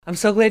I'm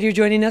so glad you're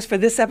joining us for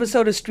this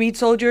episode of Street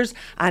Soldiers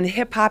on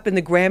Hip Hop and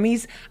the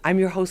Grammys. I'm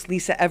your host,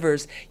 Lisa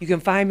Evers. You can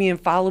find me and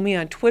follow me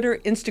on Twitter,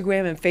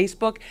 Instagram, and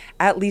Facebook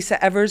at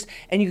Lisa Evers,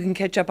 and you can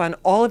catch up on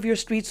all of your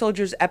Street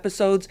Soldiers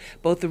episodes,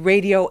 both the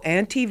radio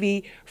and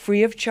TV,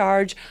 free of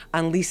charge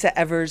on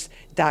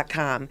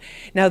lisaevers.com.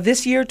 Now,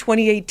 this year,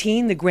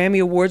 2018, the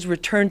Grammy Awards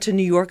returned to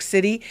New York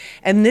City,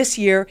 and this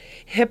year,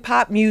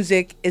 hip-hop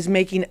music is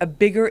making a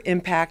bigger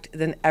impact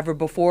than ever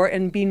before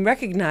and being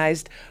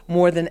recognized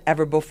more than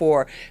ever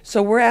before.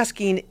 So we're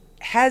asking,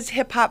 has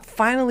hip-hop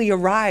finally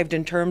arrived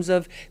in terms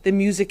of the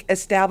music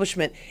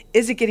establishment?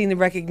 Is it getting the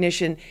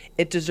recognition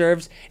it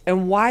deserves?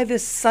 And why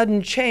this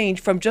sudden change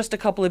from just a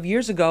couple of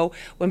years ago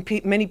when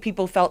many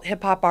people felt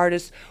hip-hop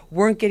artists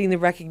weren't getting the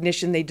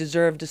recognition they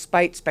deserved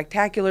despite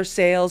spectacular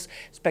sales,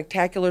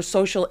 spectacular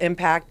social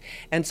impact,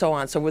 and so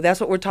on. So that's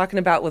what we're talking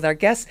about with our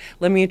guests.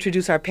 Let me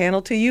introduce our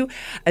panel to you.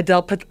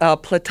 Adele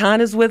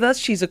Platon is with us.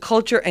 She's a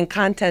culture and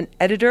content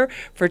editor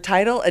for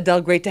Tidal.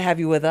 Adele, great to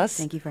have you with us.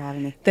 Thank you for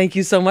having me. Thank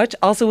you so much.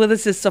 Also with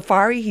us is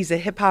Safari. He's a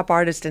hip-hop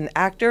artist and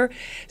actor,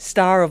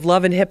 star of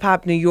Love and Hip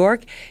Hop New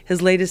York.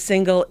 His latest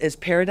single is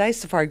Paradise.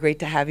 Safari, great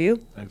to have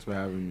you. Thanks for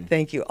having me.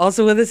 Thank you.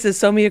 Also with us is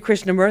Soumya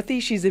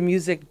Krishnamurthy. She's a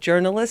music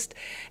journalist.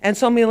 And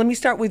Soumya, let me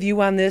start with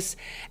you on this.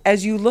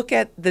 As you look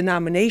at the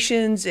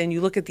nominations and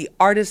you look at the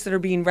artists that are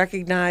being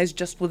recognized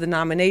just with the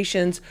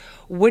nominations,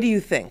 what do you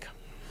think?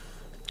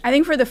 I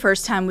think for the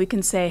first time we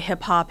can say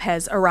hip-hop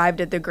has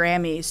arrived at the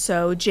Grammys.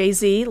 So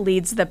Jay-Z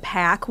leads the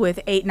pack with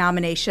 8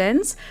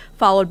 nominations,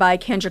 followed by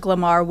Kendrick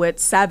Lamar with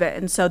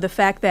 7. So the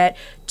fact that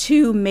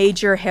 2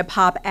 major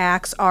hip-hop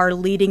acts are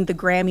leading the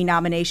Grammy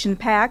nomination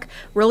pack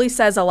really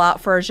says a lot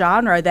for a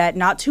genre that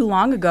not too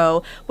long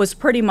ago was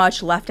pretty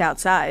much left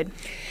outside.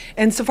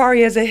 And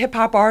Safari, as a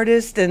hip-hop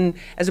artist and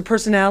as a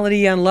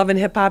personality on Love and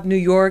Hip Hop New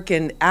York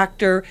and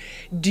actor,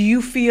 do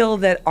you feel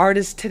that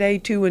artists today,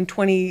 too, in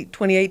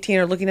 2018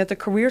 are looking at their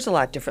careers a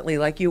lot differently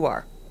like you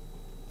are?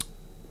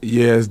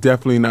 Yeah, it's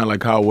definitely not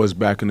like how it was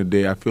back in the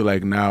day. I feel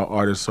like now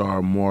artists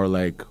are more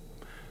like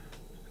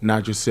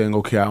not just saying,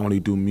 okay, I only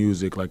do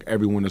music. Like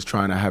everyone is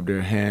trying to have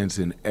their hands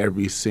in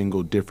every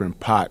single different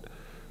pot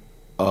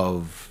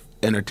of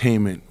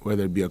entertainment,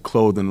 whether it be a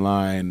clothing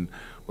line,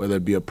 whether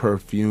it be a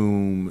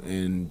perfume,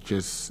 and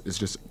it's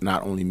just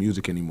not only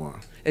music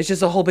anymore. It's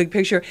just a whole big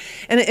picture.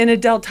 And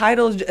Adele,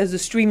 Tidal as a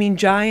streaming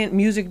giant,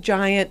 music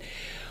giant,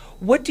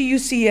 what do you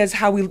see as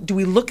do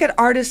we look at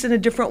artists in a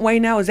different way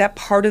now? Is that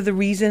part of the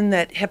reason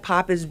that hip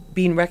hop is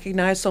being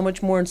recognized so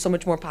much more and so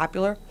much more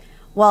popular?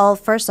 Well,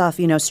 first off,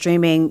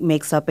 streaming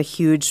makes up a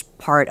huge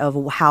part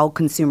of how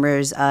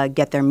consumers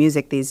get their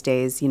music these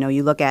days.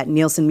 You look at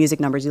Nielsen music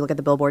numbers, you look at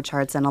the Billboard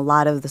charts, and a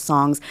lot of the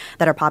songs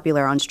that are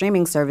popular on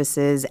streaming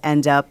services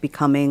end up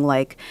becoming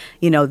like,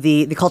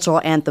 the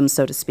cultural anthems,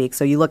 so to speak.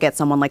 So you look at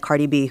someone like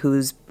Cardi B,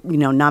 who's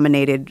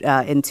nominated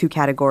in 2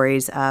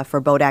 categories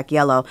for Bodak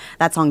Yellow.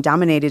 That song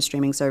dominated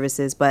streaming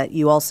services, but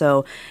you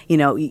also,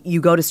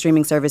 you go to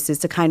streaming services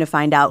to kind of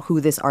find out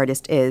who this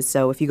artist is.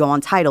 So if you go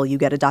on Tidal, you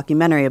get a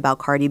documentary about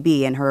Cardi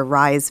B and her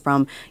rise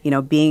from,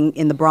 being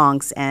in the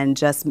Bronx and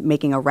just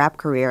making a rap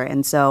career.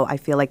 And so I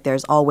feel like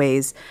there's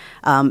always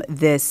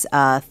this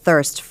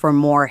thirst for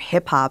more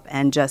hip hop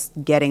and just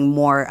getting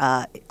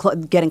more,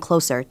 getting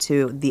closer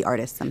to the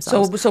artists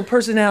themselves. So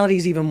personality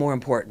is even more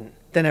important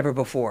than ever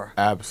before.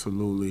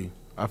 Absolutely.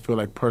 I feel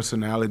like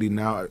personality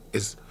now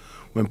is,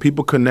 when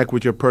people connect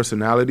with your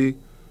personality,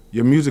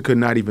 your music could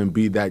not even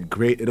be that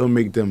great. It'll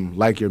make them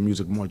like your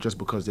music more just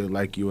because they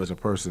like you as a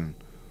person.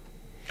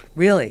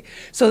 Really?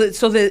 So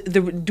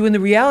doing the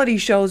reality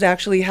shows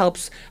actually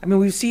helps. I mean,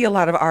 we see a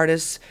lot of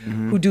artists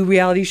who do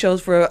reality shows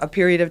for a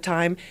period of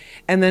time,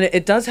 and then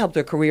it does help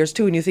their careers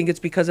too. And you think it's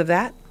because of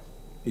that?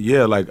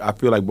 Yeah, like I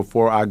feel like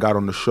before I got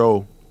on the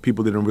show,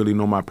 people didn't really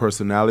know my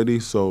personality,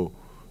 so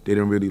they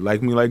didn't really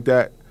like me like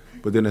that.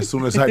 But then as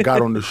soon as I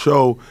got on the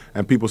show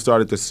and people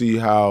started to see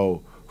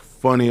how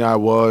funny I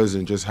was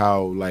and just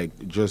how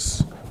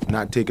just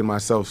not taking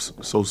myself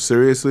so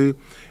seriously,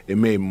 it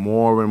made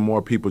more and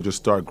more people just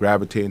start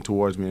gravitating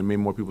towards me. It made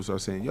more people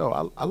start saying,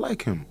 yo, I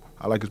like him.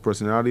 I like his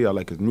personality. I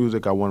like his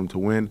music. I want him to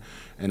win.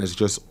 And it's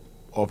just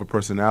off of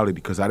personality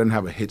because I didn't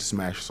have a hit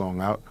smash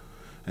song out.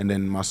 And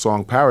then my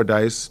song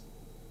Paradise,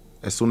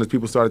 as soon as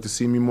people started to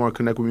see me more,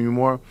 connect with me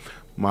more,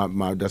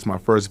 that's my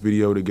first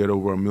video to get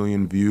over 1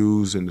 million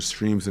views, and the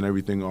streams and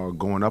everything are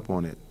going up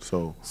on it.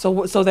 So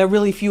that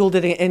really fueled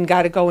it and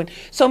got it going.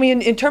 So I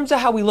mean, in terms of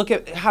how we look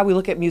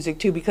at music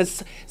too,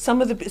 because some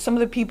of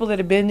the people that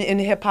have been in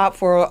hip hop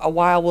for a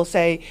while will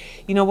say,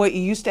 you know what,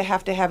 you used to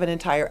have an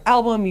entire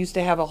album, you used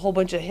to have a whole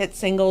bunch of hit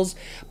singles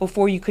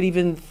before you could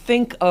even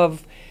think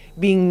of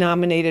being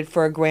nominated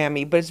for a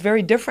Grammy, but it's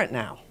very different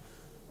now.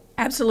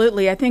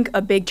 Absolutely. I think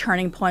a big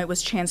turning point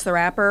was Chance the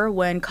Rapper.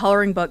 When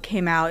Coloring Book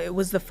came out, it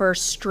was the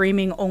first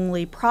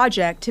streaming-only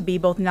project to be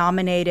both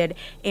nominated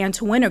and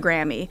to win a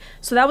Grammy.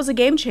 So that was a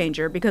game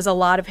changer because a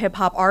lot of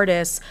hip-hop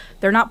artists,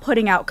 they're not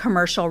putting out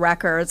commercial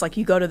records. Like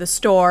you go to the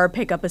store,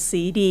 pick up a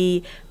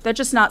CD. That's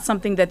just not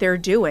something that they're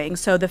doing.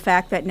 So the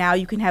fact that now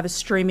you can have a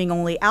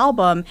streaming-only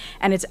album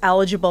and it's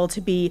eligible to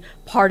be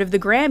part of the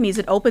Grammys,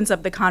 it opens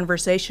up the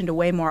conversation to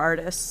way more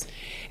artists.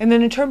 And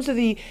then in terms of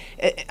the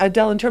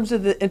Adele, in terms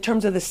of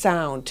the sound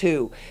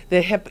too,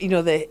 the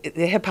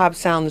hip hop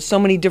sound. There's so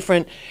many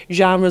different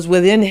genres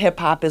within hip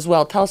hop as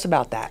well. Tell us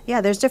about that. Yeah,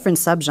 there's different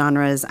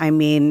subgenres. I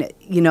mean,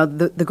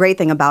 the great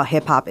thing about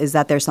hip hop is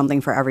that there's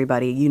something for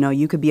everybody.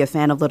 You could be a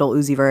fan of Lil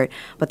Uzi Vert,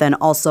 but then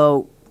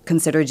also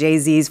consider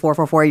Jay-Z's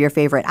 444 your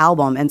favorite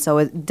album. And so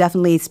it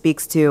definitely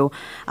speaks to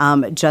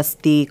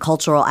just the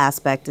cultural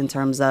aspect in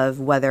terms of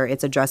whether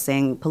it's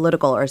addressing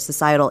political or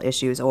societal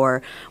issues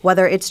or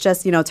whether it's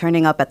just,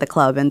 turning up at the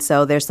club. And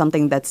so there's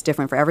something that's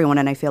different for everyone.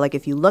 And I feel like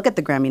if you look at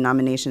the Grammy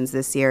nominations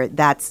this year,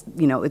 that's,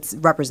 it's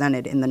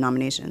represented in the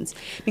nominations.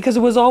 Because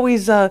it was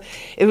always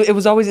it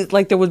was always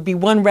like there would be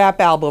one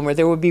rap album or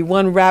there would be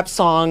one rap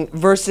song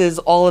versus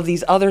all of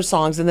these other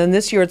songs. And then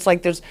this year it's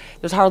like there's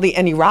hardly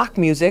any rock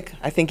music,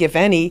 I think, if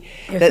any.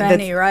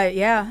 Right,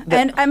 yeah.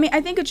 And I mean,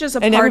 I think it's just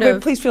a part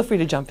of... Please feel free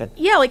to jump in.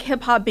 Yeah, like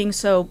hip-hop being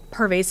so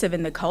pervasive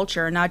in the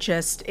culture, not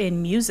just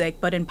in music,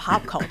 but in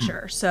pop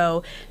culture.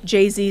 So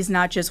Jay-Z's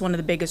not just one of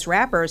the biggest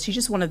rappers, he's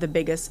just one of the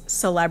biggest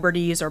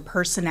celebrities or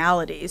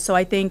personalities. So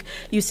I think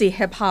you see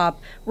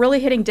hip-hop really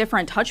hitting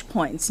different touch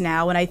points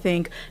now, and I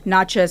think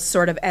not just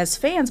sort of as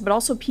fans, but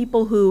also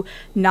people who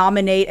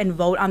nominate and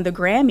vote on the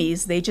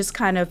Grammys, they just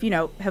kind of,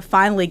 have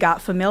finally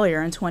got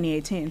familiar in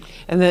 2018.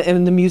 And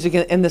the music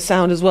and the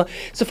sound as well.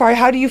 Safari,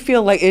 how do you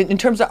feel like in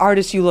terms of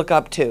artists you look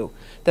up to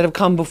that have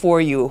come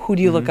before you? Who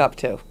do you look up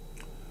to?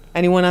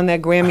 Anyone on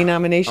that Grammy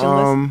nomination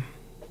list?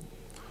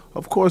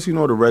 Of course, the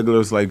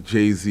regulars like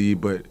Jay-Z,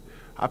 but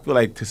I feel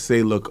like to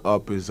say look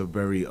up is a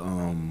very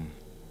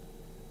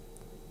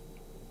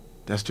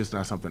that's just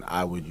not something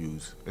I would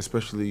use,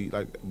 especially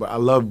but I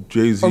love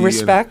Jay-Z. Or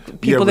respect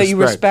people that you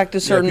respect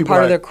a certain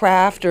part of their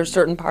craft or a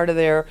certain part of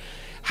their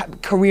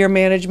career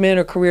management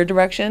or career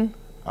direction.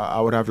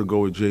 I would have to go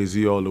with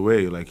Jay-Z all the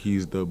way. Like,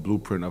 he's the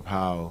blueprint of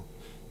how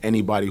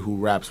anybody who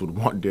raps would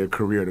want their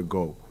career to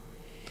go.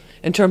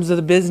 In terms of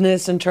the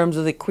business, in terms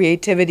of the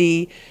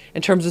creativity,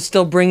 in terms of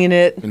still bringing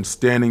it. And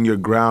standing your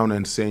ground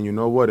and saying, you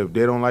know what, if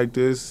they don't like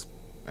this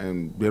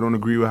and they don't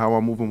agree with how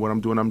I'm moving, what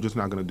I'm doing, I'm just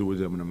not going to do with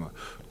them and I'm going to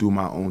do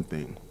my own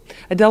thing.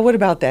 Adele, what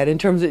about that in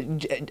terms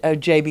of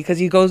Jay? Because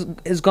he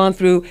has gone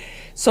through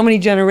so many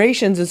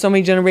generations and so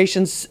many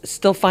generations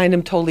still find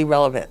him totally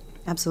relevant.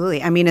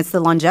 Absolutely. I mean, it's the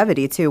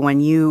longevity, too. When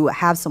you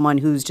have someone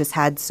who's just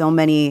had so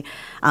many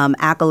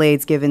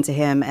accolades given to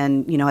him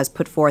and, has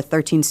put forth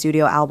 13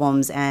 studio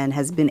albums and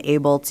has been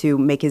able to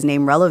make his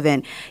name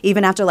relevant,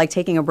 even after,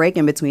 taking a break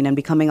in between and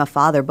becoming a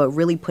father, but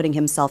really putting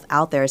himself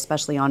out there,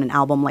 especially on an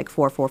album like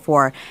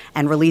 444,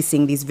 and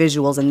releasing these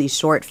visuals and these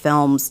short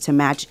films to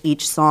match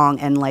each song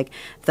and,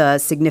 the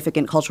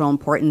significant cultural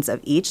importance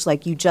of each.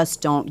 You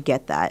just don't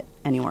get that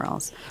anywhere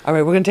else. All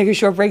right, we're going to take a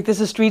short break. This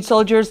is Street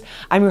Soldiers.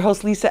 I'm your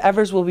host, Lisa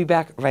Evers. We'll be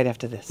back right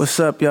after this. What's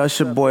up, y'all? It's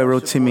your boy,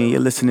 Rotimi. You're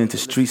listening to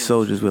Street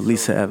Soldiers with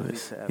Lisa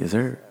Evers. Yes,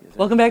 sir.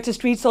 Welcome back to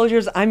Street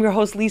Soldiers. I'm your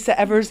host, Lisa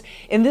Evers.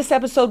 In this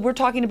episode, we're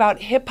talking about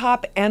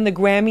hip-hop and the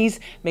Grammys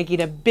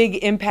making a big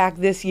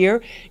impact this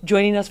year.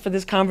 Joining us for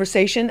this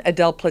conversation,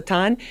 Adele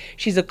Platon.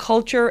 She's a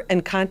culture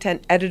and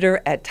content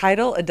editor at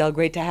Tidal. Adele,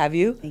 great to have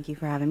you. Thank you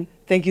for having me.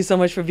 Thank you so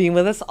much for being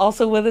with us.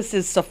 Also with us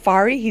is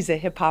Safari. He's a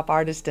hip-hop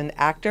artist and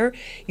actor.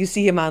 You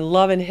see him on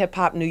Love and Hip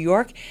Hop New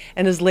York,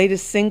 and his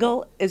latest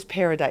single is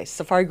Paradise.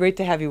 Safari, great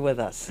to have you with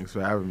us. Thanks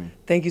for having me.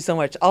 Thank you so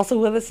much. Also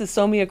with us is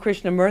Somia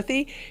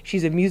Krishnamurthy.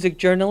 She's a music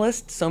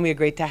journalist. Somia,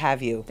 great to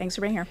have you. Thanks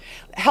for being here.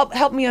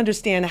 Help me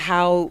understand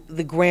how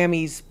the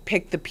Grammys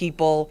pick the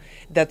people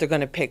that they're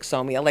going to pick,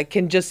 Somia.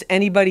 Can just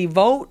anybody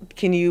vote?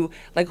 Can you,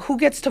 who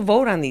gets to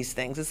vote on these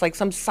things? It's like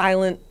some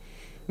silent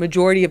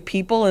majority of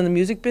people in the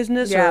music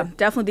business? Yeah,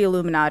 definitely the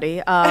Illuminati.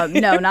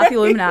 No, not the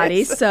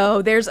Illuminati.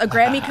 So there's a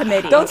Grammy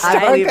committee. Don't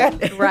start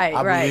that.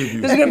 Right.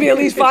 There's going to be at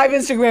least 5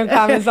 Instagram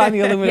comments on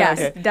the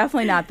Illuminati. Yes,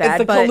 definitely not that.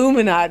 It's the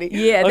Illuminati.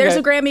 Yeah, there's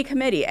a Grammy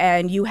committee,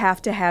 and you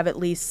have to have at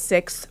least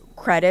 6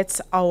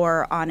 credits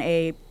or on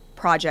a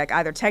project,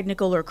 either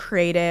technical or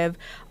creative,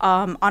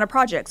 on a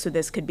project. So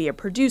this could be a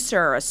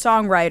producer, a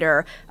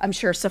songwriter. I'm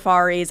sure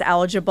Safari is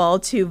eligible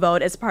to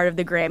vote as part of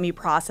the Grammy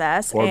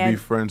process. Or be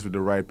friends with the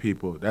right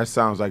people. That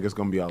sounds like it's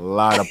going to be a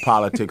lot of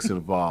politics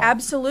involved.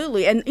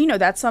 Absolutely. And,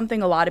 that's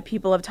something a lot of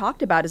people have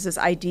talked about is this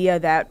idea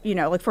that,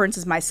 for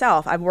instance,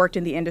 myself, I've worked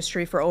in the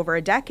industry for over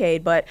a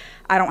decade, but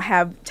I don't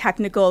have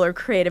technical or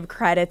creative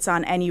credits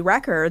on any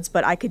records,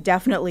 but I could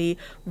definitely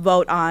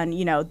vote on,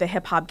 the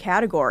hip hop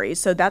category.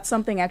 So that's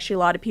something actually a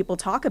lot of people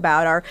people talk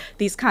about are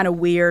these kind of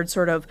weird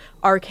sort of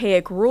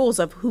archaic rules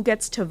of who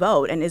gets to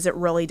vote and is it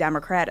really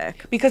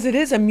democratic? Because it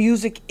is a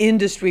music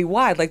industry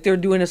wide. Like they're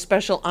doing a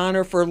special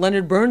honor for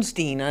Leonard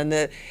Bernstein on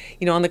the,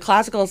 on the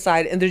classical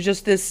side, and there's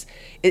just this.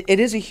 It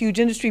is a huge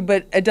industry.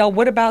 But Adele,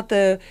 what about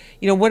the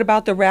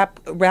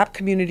rap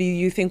community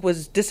you think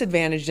was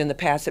disadvantaged in the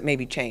past that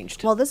maybe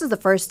changed? Well, this is the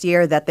first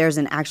year that there's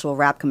an actual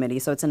rap committee.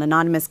 So it's an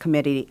anonymous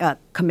committee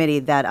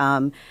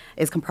that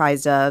is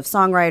comprised of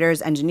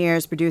songwriters,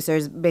 engineers,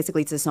 producers,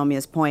 basically to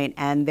Somia's point,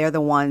 and they're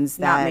the ones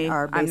Not that me.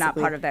 are basically. I'm not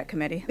part of that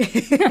committee.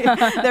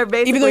 They're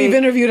basically. Even though you've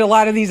interviewed a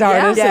lot of these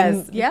artists.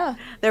 Yes. Yeah.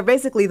 They're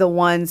basically the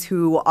ones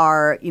who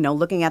are,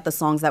 looking at the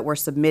songs that were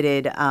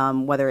submitted,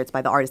 whether it's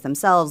by the artists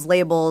themselves,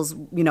 labels,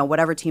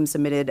 whatever team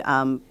submitted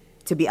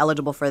to be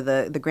eligible for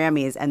the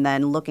Grammys, and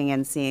then looking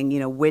and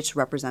seeing, which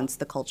represents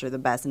the culture the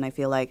best. And I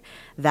feel like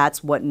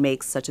that's what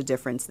makes such a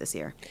difference this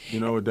year. You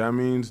know what that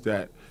means?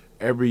 That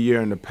every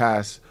year in the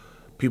past,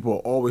 people are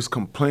always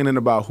complaining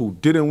about who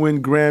didn't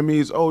win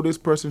Grammys. Oh, this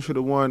person should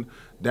have won.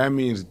 That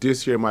means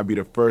this year might be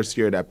the first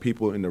year that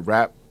people in the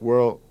rap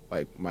world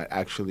might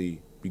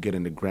actually be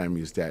getting the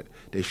Grammys that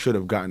they should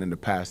have gotten in the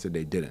past that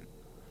they didn't.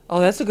 Oh,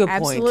 that's a good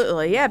point.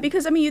 Absolutely, yeah.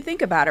 Because you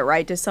think about it,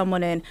 right? Does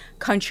someone in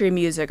country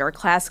music or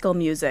classical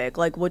music,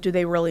 what do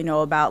they really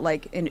know about,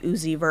 an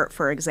Uzi Vert,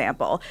 for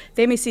example?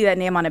 They may see that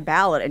name on a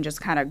ballot and just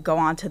kind of go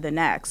on to the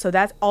next. So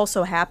that's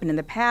also happened in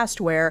the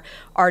past where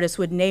artists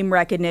with name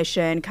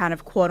recognition, kind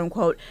of quote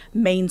unquote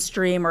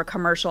mainstream or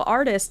commercial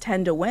artists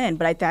tend to win.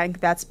 But I think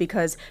that's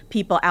because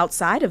people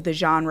outside of the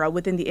genre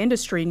within the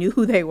industry knew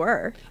who they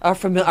were. Are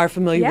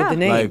familiar with the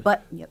name.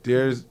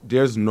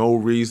 There's no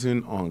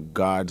reason on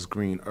God's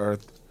green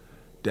earth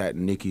that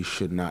Nicki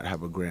should not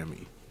have a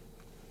Grammy.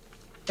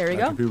 There you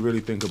go. If you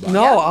really think about it.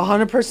 No,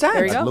 100%.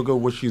 There you go. Look at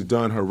what she's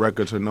done, her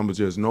records, her numbers.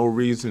 There's no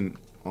reason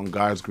on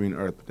God's green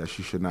earth that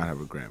she should not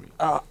have a Grammy.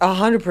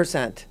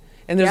 100%.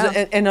 And there's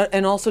Yeah.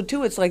 and also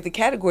too, it's like the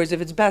categories.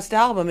 If it's best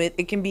album,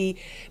 it can be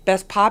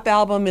best pop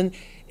album, and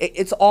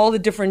it's all the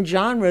different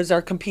genres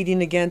are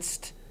competing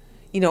against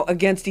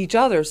each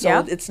other. So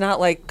Yeah. it's not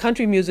like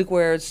country music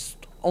where it's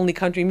only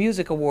country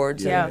music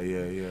awards. Yeah.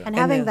 And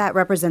having then- that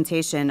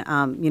representation,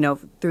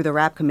 through the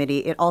rap committee,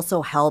 it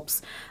also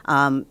helps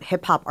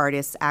hip hop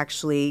artists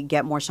actually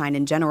get more shine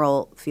in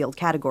general field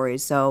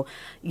categories. So,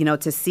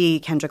 to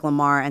see Kendrick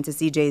Lamar and to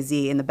see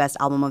Jay-Z in the best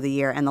album of the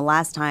year, and the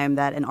last time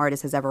that an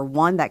artist has ever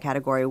won that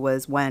category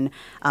was when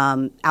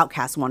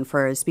Outkast won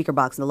for Speaker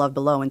Box and The Love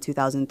Below in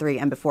 2003,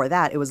 and before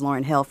that it was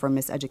Lauryn Hill for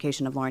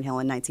Miseducation of Lauryn Hill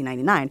in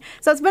 1999.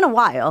 So it's been a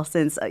while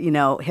since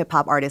hip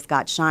hop artists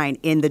got shine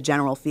in the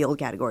general field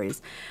categories.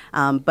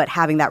 But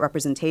having that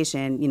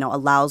representation,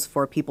 allows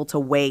for people to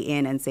weigh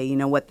in and say,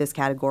 what, this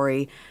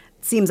category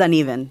seems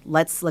uneven.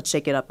 Let's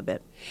shake it up a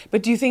bit.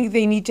 But do you think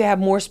they need to have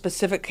more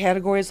specific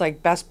categories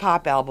like best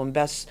pop album,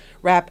 best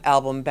rap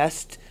album,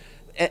 best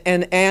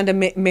and a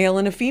male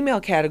and a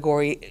female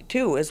category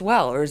too as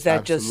well, or is that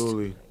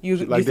Absolutely. just you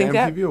like think the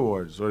that? MTV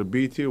Awards or the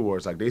BET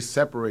Awards, they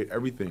separate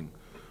everything.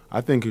 I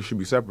think it should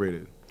be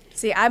separated.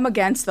 See, I'm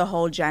against the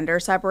whole gender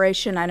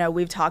separation. I know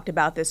we've talked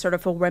about this sort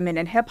of for women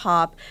in hip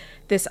hop,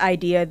 this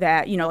idea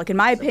that, in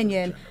my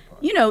opinion,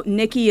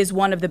 Nicki is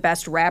one of the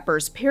best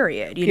rappers,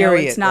 period.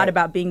 It's not right.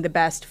 about being the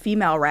best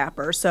female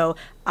rapper. So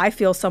I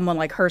feel someone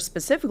like her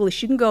specifically,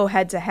 she can go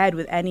head to head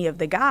with any of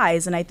the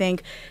guys. And I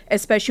think,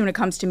 especially when it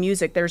comes to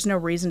music, there's no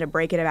reason to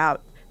break it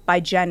out by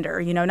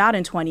gender, not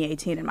in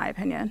 2018, in my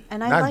opinion.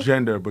 And Not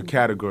gender, but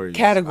categories.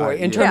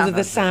 Category in terms Yeah. of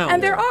the sound.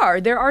 And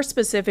there are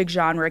specific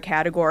genre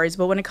categories,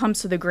 but when it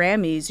comes to the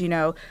Grammys,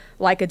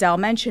 like Adele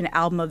mentioned,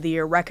 album of the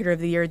year, record of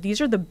the year, these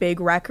are the big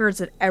records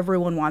that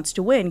everyone wants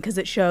to win because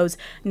it shows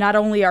not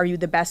only are you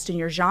the best in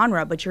your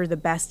genre, but you're the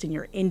best in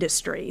your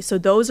industry. So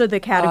those are the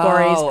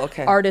categories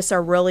artists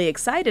are really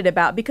excited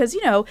about because,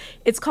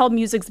 it's called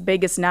music's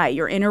biggest night.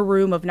 You're in a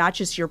room of not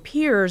just your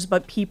peers,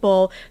 but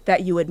people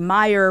that you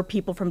admire,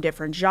 people from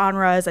different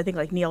genres. I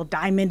think Neil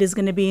Diamond is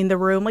going to be in the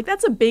room.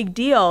 That's a big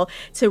deal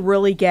to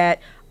really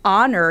get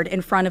honored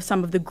in front of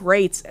some of the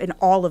greats in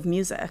all of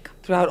music.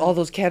 Throughout all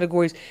those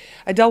categories.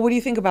 Adele, what do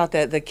you think about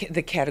that, the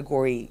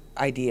category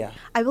idea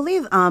I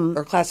believe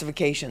or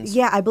classifications?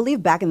 Yeah, I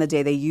believe back in the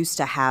day they used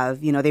to have,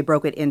 they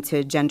broke it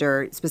into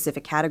gender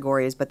specific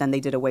categories, but then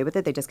they did away with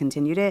it. They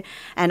discontinued it.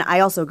 And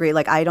I also agree,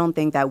 I don't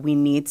think that we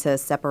need to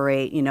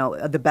separate,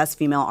 the best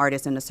female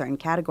artist in a certain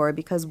category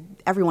because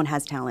everyone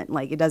has talent.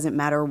 It doesn't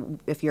matter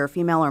if you're a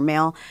female or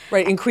male.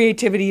 Right, and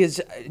creativity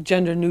is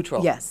gender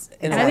neutral. Yes.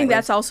 In And a I lot think of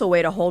that's also a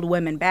way to hold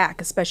women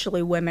back,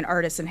 especially women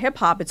artists in hip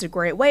hop. It's a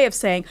great way of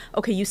saying,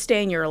 okay, you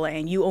stay in your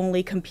lane. You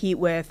only compete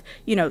with,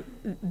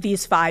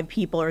 these 5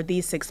 people or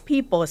these 6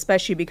 people,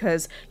 especially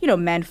because,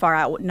 men far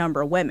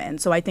outnumber women.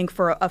 So I think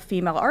for a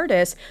female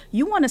artist,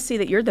 you want to see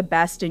that you're the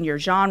best in your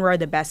genre,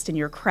 the best in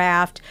your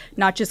craft,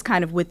 not just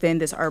kind of within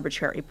this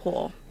arbitrary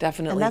pool.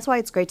 Definitely. And that's why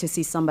it's great to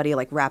see somebody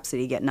like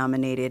Rhapsody get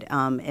nominated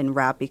in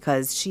rap,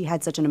 because she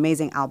had such an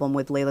amazing album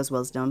with Layla's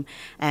Wisdom,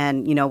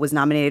 and was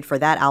nominated for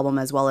that album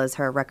as well as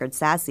her record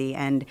Sassy.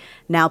 And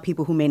now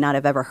people who may not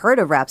have ever heard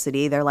of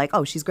Rhapsody, they're like,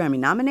 oh, she's Grammy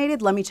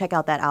nominated, let me check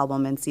out that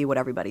album and see what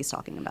everybody's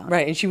talking about.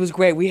 Right, and she was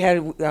great. We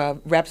had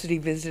Rhapsody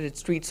visited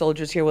Street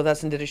Soldiers here with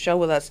us and did a show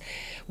with us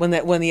when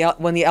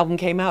the album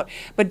came out.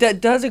 But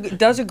does a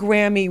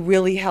Grammy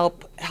really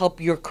help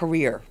your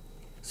career,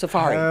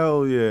 Safaree?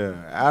 Hell yeah,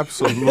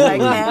 absolutely. Right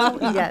now,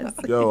 yes.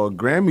 Yo, a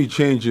Grammy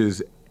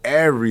changes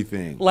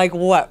everything. Like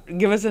what?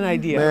 Give us an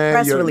idea. Man,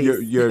 Press your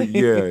release.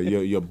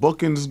 your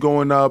bookings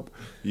going up,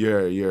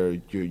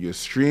 your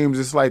streams.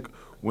 It's like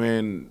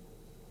when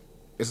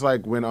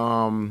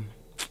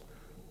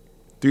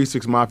 3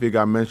 6 Mafia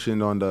got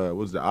mentioned on the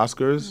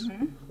Oscars.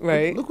 Mm-hmm.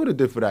 Right. Look what it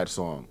did for that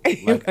song.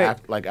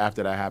 Like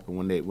after that happened,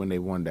 when they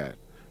won that,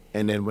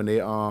 and then when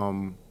they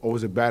or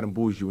was it Bad and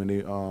Bougie when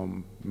they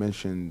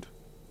mentioned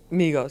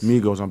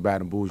Migos on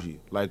Bad and Bougie.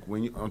 Like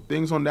when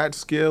things on that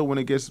scale, when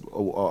it gets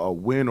a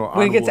win or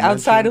when it gets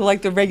outside of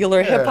like the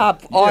regular hip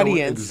hop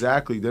audience.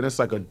 Exactly. Then it's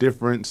like a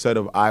different set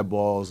of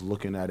eyeballs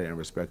looking at it and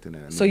respecting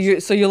it. So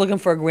you're looking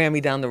for a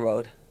Grammy down the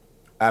road.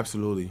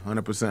 Absolutely,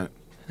 100%.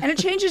 And it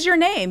changes your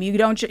name.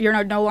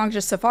 You're no longer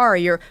just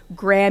Safaree. You're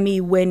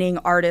Grammy-winning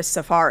artist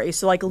Safaree.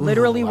 So like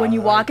literally when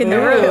you walk in the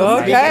room,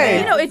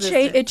 okay.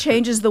 It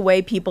changes the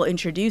way people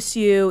introduce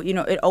you.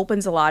 It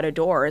opens a lot of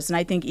doors. And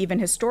I think even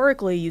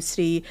historically, you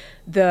see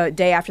the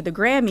day after the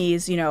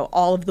Grammys,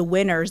 all of the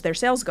winners, their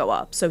sales go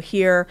up. So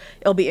here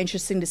it'll be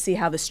interesting to see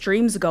how the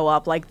streams go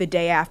up, like the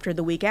day after,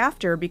 the week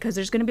after, because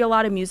there's going to be a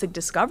lot of music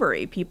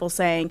discovery. People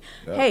saying,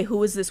 "Hey,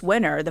 who is this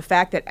winner?" The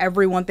fact that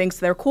everyone thinks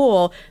they're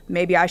cool,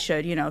 maybe I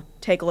should,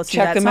 take a listen to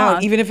that Check them song.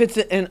 out, even if it's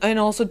and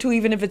also too,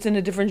 even if it's in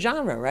a different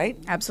genre, right?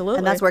 Absolutely.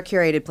 And that's where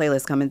curated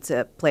playlists come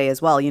into play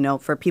as well.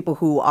 For people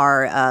who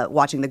are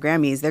watching the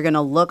Grammys, they're going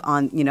to look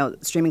on,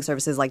 streaming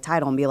services like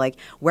Tidal and be like,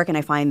 where can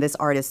I find this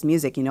artist's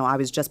music? I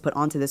was just put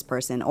onto this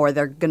person. Or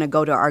they're going to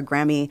go to our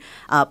Grammy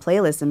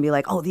playlist and be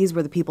like, oh, these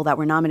were the people that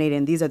were nominated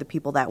and these are the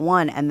people that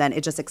won. And then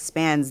it just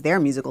expands their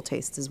musical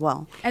tastes as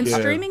well. And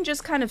streaming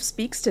just kind of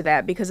speaks to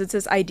that, because it's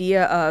this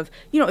idea of,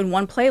 in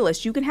one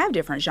playlist, you can have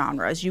different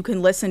genres. You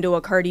can listen to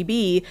a Cardi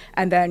B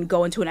and then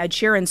go into an Ed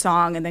Sheeran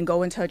song and then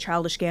go into a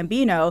Childish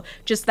Gambino.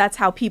 Just that's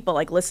how people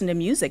listen to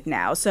music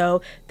now.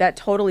 So that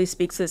totally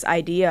speaks to this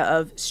idea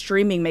of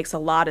streaming makes a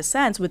lot of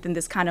sense within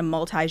this kind of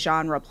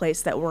multi-genre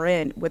place that we're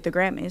in with the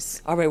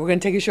Grammys. All right, we're going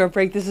to take a short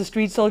break. This is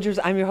Street Soldiers.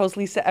 I'm your host,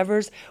 Lisa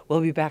Evers.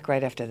 We'll be back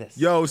right after this.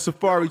 Yo,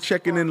 Safaree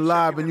checking in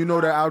live, and you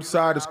know that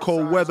outside is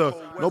cold weather.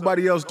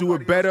 Nobody else do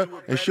it better,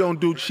 and she don't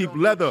do cheap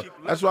leather.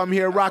 That's why I'm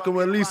here rocking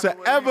with Lisa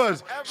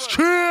Evers.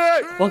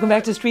 Street! Welcome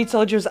back to Street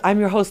Soldiers. I'm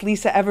your host,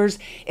 Lisa Evers.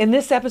 In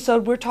this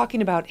episode, we're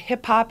talking about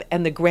hip-hop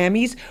and the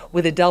Grammys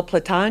with Adele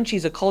Platon.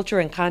 She's a culture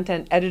and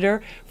content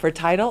editor for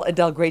Tidal.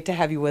 Adele, great to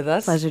have you with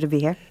us. Pleasure to be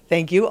here.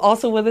 Thank you.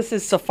 Also with us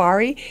is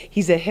Safaree.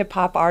 He's a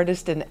hip-hop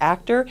artist and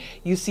actor.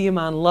 You see him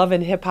on Love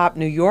and Hip Hop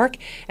New York,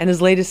 and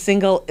his latest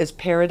single is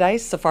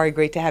Paradise. Safaree,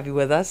 great to have you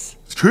with us.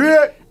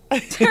 Street!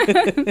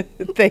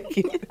 Thank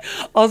you.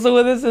 Also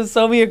with us is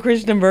Soumya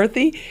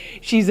Krishnamurthy.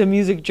 She's a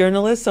music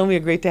journalist.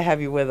 Soumya, great to have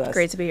you with us.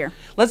 Great to be here.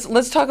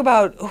 Let's talk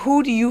about,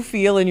 who do you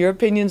feel, in your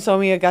opinion,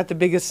 Soumya, got the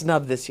biggest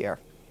snub this year?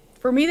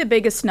 For me, the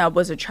biggest snub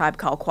was A Tribe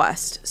Called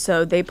Quest.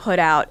 So they put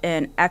out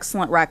an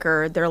excellent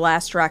record, their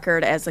last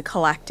record as a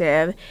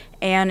collective,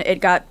 and it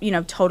got,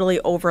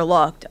 totally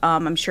overlooked.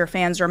 I'm sure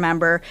fans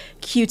remember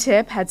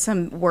Q-Tip had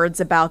some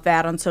words about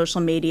that on social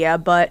media,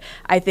 but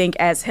I think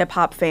as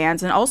hip-hop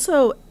fans and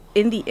also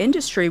in the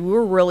industry, we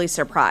were really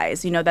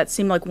surprised. That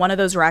seemed like one of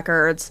those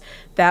records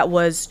that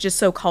was just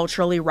so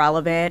culturally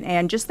relevant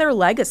and just their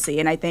legacy.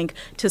 And I think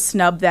to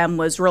snub them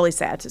was really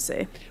sad to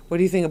see. What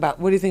do you think about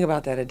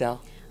that,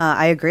 Adele?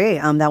 I agree.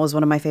 That was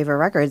one of my favorite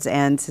records,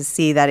 and to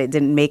see that it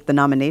didn't make the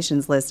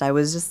nominations list, I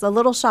was just a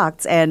little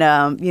shocked. And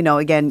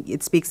again,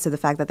 it speaks to the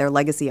fact that they're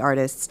legacy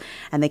artists,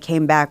 and they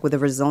came back with a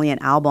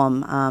resilient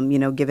album.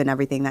 Given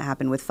everything that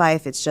happened with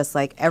Phife, it's just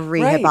like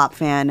every hip hop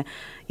fan,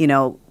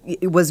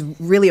 it was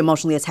really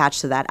emotionally attached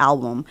to that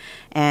album,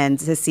 and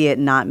to see it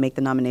not make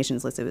the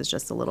nominations list, it was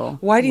just a little.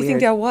 Why do you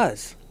think weird. that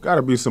was? Got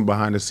to be some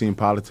behind the scene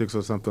politics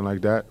or something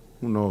like that.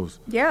 Who knows?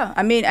 Yeah,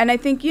 and I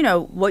think,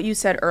 what you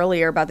said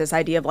earlier about this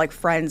idea of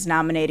friends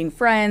nominating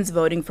friends,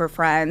 voting for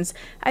friends,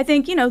 I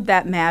think,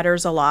 that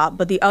matters a lot.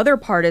 But the other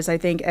part is, I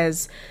think,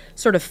 as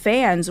sort of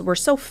fans, we're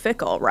so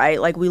fickle, right?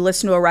 Like, we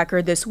listen to a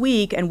record this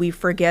week and we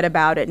forget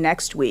about it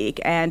next week.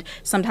 And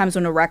sometimes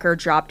when a record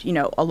dropped,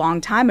 a long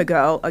time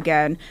ago,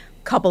 again,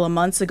 couple of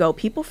months ago,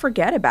 people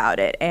forget about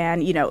it.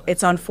 And,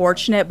 it's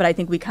unfortunate, but I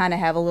think we kind of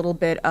have a little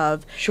bit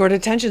of short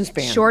attention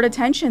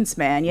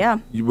span, yeah.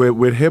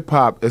 With hip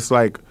hop, it's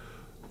like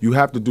you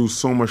have to do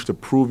so much to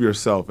prove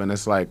yourself, and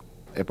it's like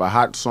if a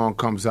hot song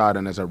comes out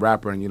and as a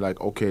rapper and you're like,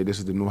 okay, this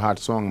is the new hot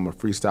song, I'm gonna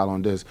freestyle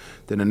on this.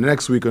 Then the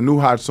next week a new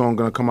hot song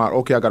gonna come out,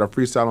 okay, I gotta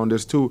freestyle on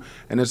this too.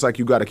 And it's like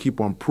you gotta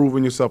keep on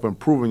proving yourself and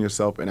proving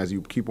yourself. And as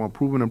you keep on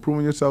proving and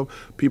proving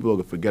yourself, people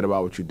will forget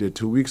about what you did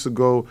 2 weeks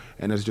ago,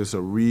 and it's just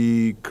a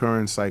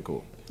recurrent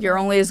cycle. You're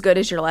only as good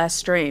as your last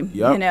stream.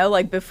 Yep. You know,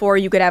 like before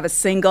you could have a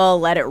single,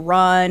 let it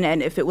run,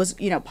 and if it was,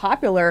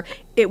 popular,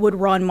 it would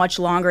run much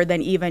longer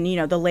than even,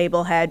 the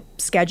label had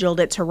scheduled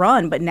it to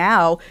run. But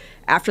now,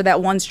 after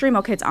that one stream,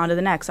 okay, it's on to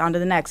the next,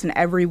 and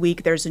every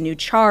week there's a new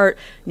chart,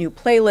 new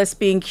playlist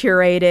being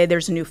curated,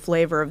 there's a new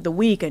flavor of the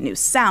week, a new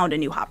sound, a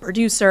new hot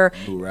producer.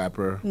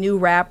 New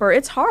rapper.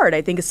 It's hard,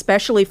 I think,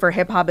 especially for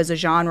hip-hop as a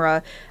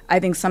genre. I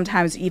think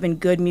sometimes even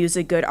good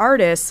music, good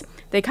artists,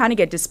 they kind of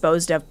get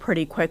disposed of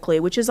pretty quickly,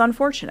 which is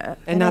unfortunate.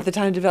 And not the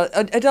time to develop.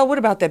 Adele, what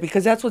about that?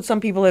 Because that's what some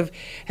people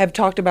have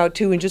talked about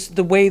too, and just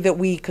the way that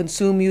we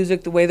consume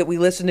music, the way that we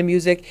listen to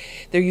music.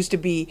 There used to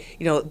be,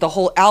 the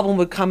whole album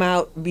would come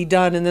out, be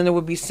done, and then there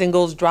would be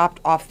singles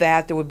dropped off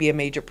that. There would be a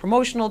major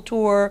promotional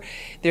tour.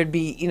 There'd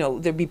be,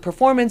 there'd be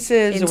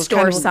performances.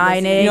 In-store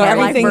signing,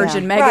 everything, like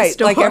Virgin Megastore.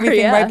 Right, like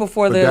everything right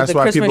before but the that's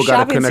why Christmas people gotta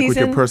shopping connect season. with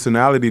your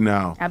personality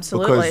now.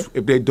 Absolutely. Because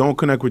if they don't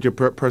connect with your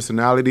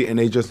personality and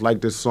they just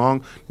like this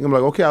song, you're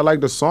like, okay, I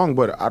like the song,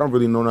 but I don't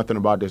really know nothing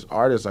about this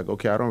artist. Like,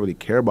 okay, I don't really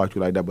care about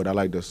you like that, but I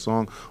like this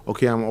song.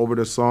 Okay, I'm over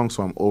this song,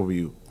 so I'm over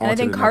you. And I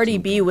think Cardi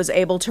B was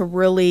able to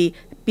really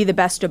be the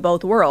best of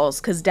both worlds,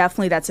 because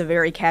definitely that's a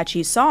very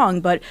catchy song,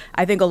 but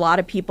I think a lot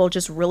of people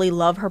just really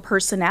love her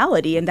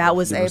personality, and that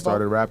was able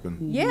started rapping.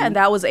 Yeah, and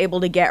that was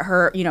able to get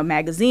her,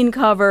 magazine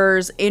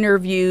covers,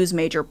 interviews,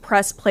 major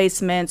press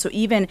placements. So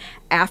even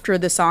after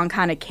the song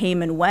kind of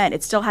came and went,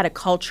 it still had a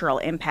cultural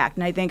impact,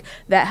 and I think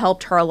that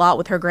helped her a lot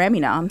with her Grammy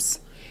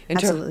noms.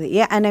 Absolutely.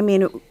 Yeah. And I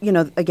mean,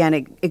 again,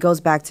 it goes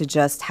back to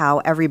just how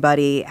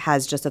everybody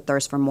has just a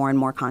thirst for more and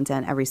more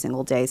content every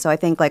single day. So I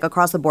think like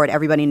across the board,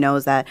 everybody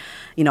knows that,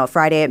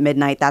 Friday at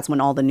midnight, that's when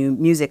all the new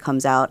music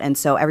comes out. And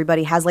so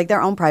everybody has like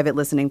their own private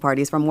listening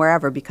parties from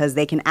wherever because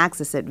they can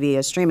access it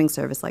via streaming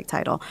service like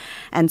Tidal.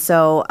 And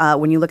so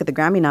when you look at the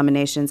Grammy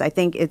nominations, I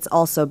think it's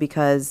also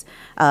because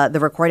the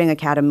Recording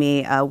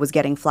Academy was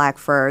getting flack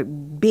for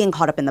being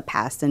caught up in the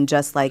past and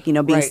just like, being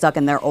right. stuck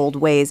in their old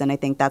ways. And I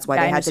think that's why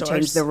they had to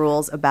change the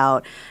rules about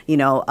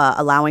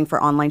allowing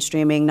for online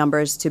streaming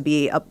numbers to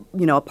be a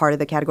part of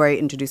the category,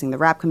 introducing the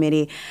rap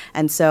committee.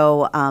 And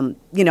so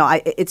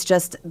it's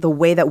just the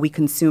way that we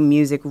consume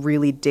music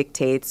really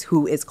dictates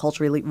who is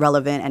culturally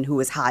relevant and who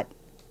is hot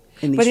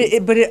in these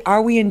streets. But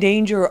are we in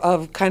danger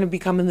of kind of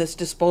becoming this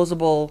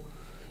disposable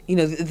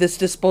this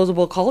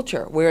disposable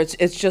culture where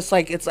it's just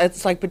like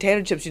it's like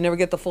potato chips, you never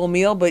get the full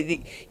meal, but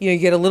you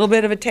get a little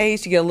bit of a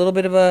taste, you get a little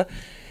bit of a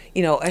I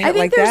think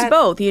like there's that.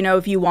 both.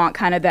 If you want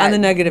kind of that on the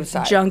negative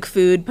side, junk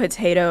food,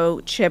 potato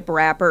chip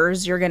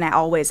wrappers, you're going to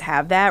always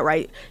have that,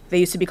 right? They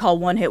used to be called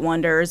one-hit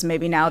wonders.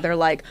 Maybe now they're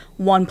like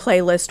one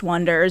playlist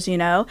wonders,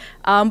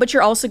 But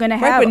you're also going to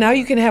have... Right, but now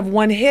you can have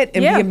one hit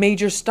and be a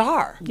major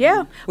star.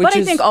 Yeah, but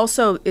I think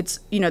also it's,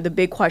 the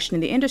big question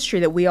in the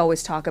industry that we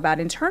always talk about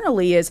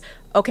internally is,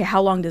 okay,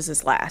 how long does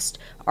this last?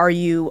 Are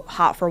you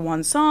hot for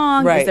one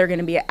song? Right. Is there going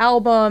to be an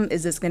album?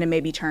 Is this going to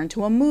maybe turn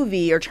to a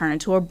movie or turn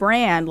into a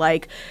brand?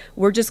 Like,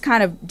 we're just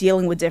kind of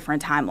dealing with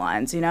different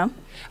timelines,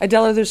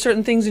 Adele, are there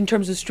certain things in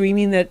terms of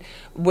streaming that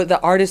with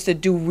the artists that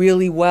do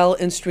really well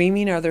in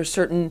streaming, are there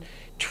certain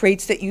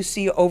traits that you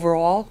see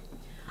overall?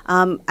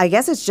 I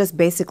guess it's just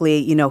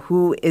basically,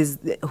 who is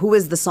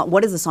the song?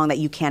 What is the song that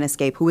you can't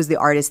escape? Who is the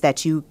artist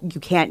that you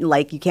can't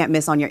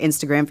miss on your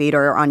Instagram feed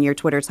or on your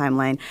Twitter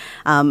timeline?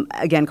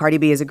 Again, Cardi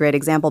B is a great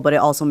example, but it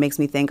also makes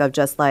me think of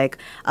just like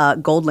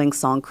Goldlink's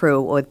song "Crew"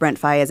 with Brent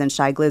Faiyaz and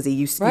Shy Glizzy.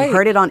 You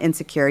heard it on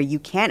Insecure. You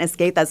can't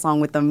escape that song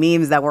with the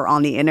memes that were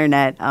on the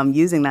internet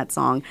using that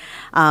song.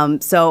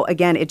 So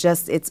again,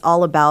 it's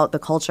all about the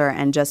culture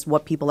and just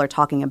what people are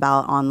talking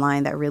about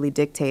online that really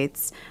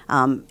dictates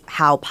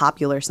how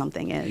popular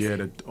something is. Yeah,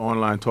 the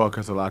online talk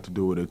has a lot to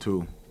do with it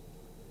too.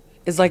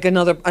 It's like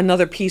another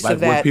piece like of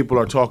that. What people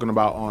are talking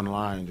about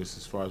online, just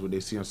as far as what they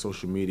see on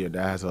social media,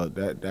 that has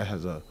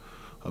a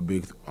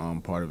big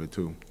part of it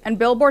too. And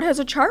Billboard has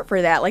a chart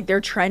for that, like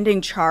their trending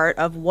chart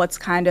of what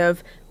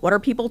are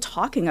people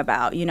talking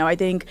about? I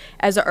think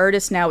as an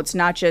artist now, it's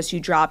not just you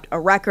dropped a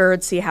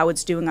record, see how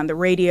it's doing on the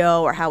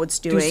radio or how it's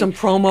doing do some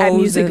promos at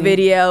music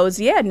videos.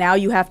 Yeah, now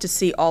you have to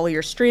see all of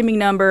your streaming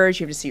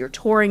numbers, you have to see your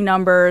touring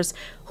numbers,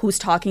 who's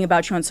talking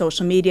about you on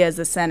social media, is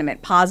the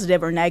sentiment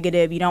positive or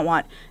negative? You don't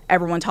want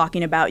everyone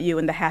talking about you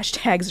and the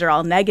hashtags are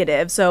all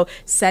negative. So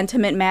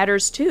sentiment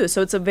matters too.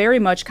 So it's a very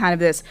much kind of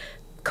this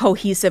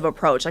cohesive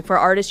approach. Like for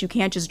artists, you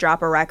can't just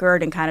drop a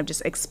record and kind of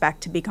just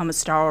expect to become a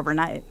star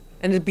overnight.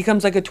 And it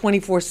becomes like a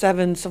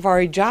 24/7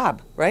 Safari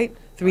job, right?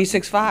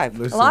 365.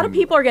 Listen, a lot of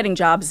people are getting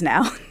jobs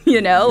now,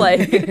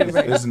 like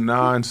it's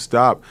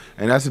nonstop,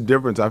 and that's the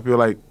difference. I feel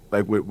like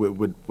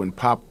with when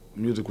pop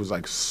music was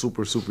like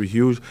super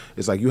huge,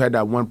 it's like you had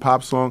that one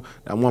pop song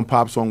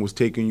was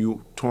taking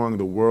you touring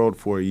the world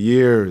for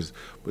years,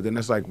 but then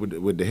it's like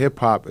with the hip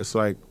hop, it's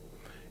like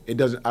it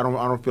doesn't. I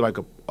don't feel like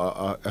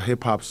a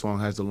hip hop song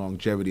has the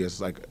longevity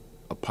as like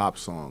a pop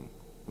song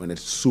when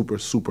it's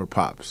super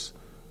pops.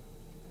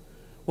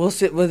 Well,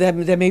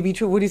 that may be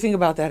true. What do you think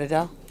about that,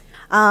 Adele?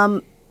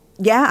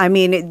 Yeah, I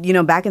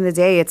mean, back in the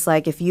day, it's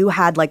like if you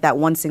had like that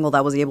one single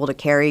that was able to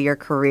carry your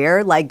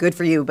career, like good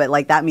for you, but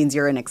like that means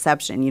you're an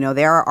exception.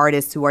 There are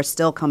artists who are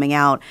still coming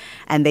out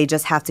and they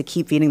just have to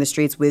keep feeding the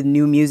streets with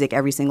new music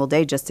every single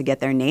day just to get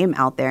their name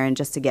out there and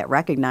just to get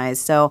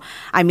recognized. So,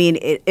 I mean,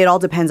 it all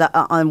depends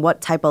on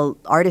what type of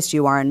artist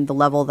you are and the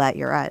level that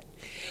you're at.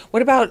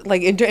 What about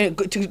like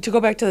to go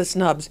back to the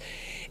snubs,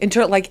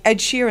 like Ed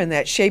Sheeran,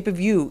 that Shape of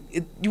You?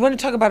 You want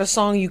to talk about a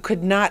song you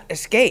could not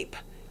escape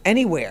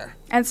anywhere?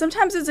 And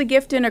sometimes it's a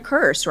gift and a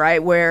curse,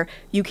 right? Where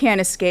you can't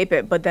escape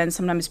it, but then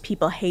sometimes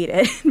people hate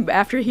it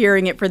after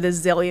hearing it for the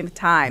zillionth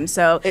time.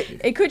 So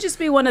it could just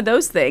be one of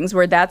those things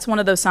where that's one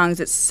of those songs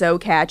that's so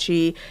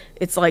catchy.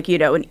 It's like,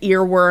 an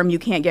earworm you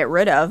can't get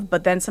rid of.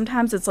 But then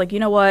sometimes it's like, you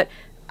know what?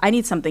 I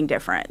need something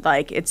different.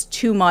 Like, it's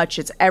too much.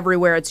 It's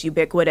everywhere. It's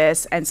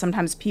ubiquitous. And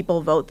sometimes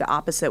people vote the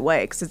opposite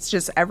way because it's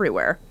just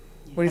everywhere.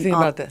 What do you think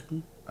about that?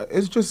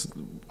 It's just,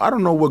 I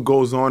don't know what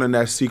goes on in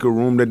that secret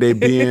room that they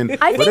be in.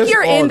 I think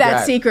you're in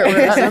that secret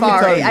room,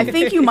 Safari. I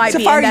think you might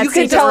Safari, be in that you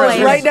can secret tell us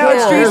room. right now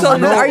at Street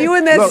Soldiers. Are you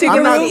in that secret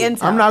room?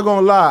 I'm not going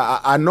to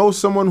lie. I know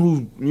someone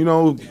who,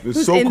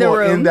 is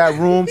so-called in that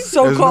room.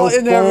 So-called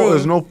in that room.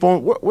 There's no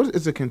phone. What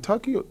is it,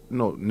 Kentucky?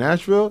 No,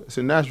 Nashville? It's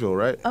in Nashville,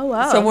 right? Oh,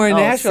 wow. Somewhere in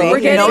Nashville.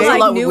 We're getting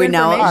like new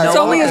information.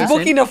 Somebody is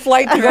booking a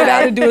flight to go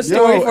down and do a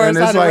story for us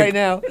on it right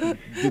now.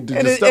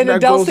 And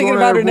Adele's thinking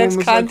about her next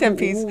content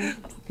piece.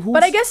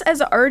 But I guess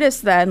as an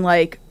artist then,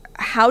 like,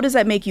 how does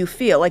that make you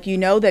feel? Like,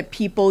 that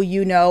people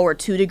are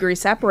 2 degrees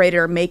separated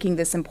are making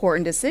this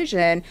important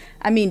decision.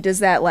 I mean, does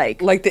that, like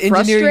the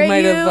engineer you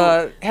might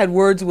have had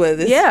words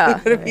with? Yeah.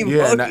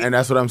 And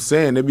that's what I'm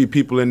saying. There'd be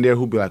people in there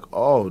who'd be like,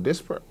 oh,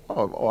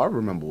 I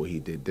remember what he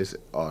did.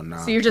 Oh,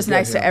 nah. So you're just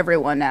nice to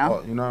everyone now.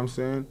 Oh, you know what I'm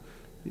saying?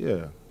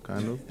 Yeah.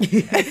 Kind of.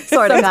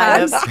 Sort of,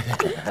 kind of.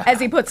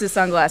 As he puts his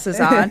sunglasses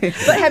on.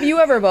 But have you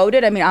ever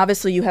voted? I mean,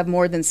 obviously you have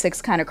more than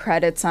 6 kind of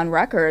credits on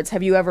records.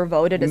 Have you ever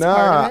voted as part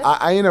of it?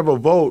 I ain't ever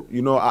vote.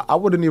 I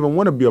wouldn't even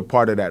want to be a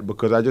part of that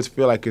because I just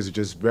feel like it's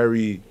just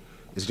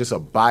a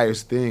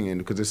biased thing.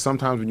 And because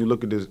sometimes when you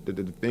look at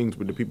the things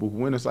with the people who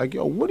win, it's like,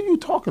 yo, what are you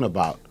talking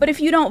about? But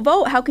if you don't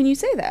vote, how can you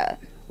say that?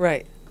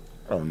 Right.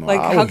 I don't know. Like,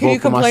 I how can you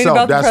complain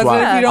about the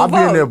president if you don't vote?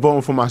 I'll be in there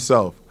voting for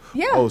myself.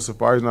 Yeah. Oh,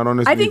 Safari's not on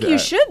this. I think you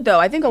should, though.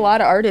 I think a lot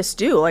of artists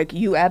do. Like,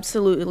 you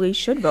absolutely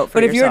should vote for yourself.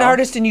 But if you're an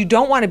artist and you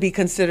don't want to be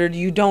considered,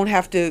 you don't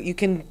have to. You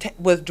can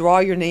withdraw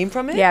your name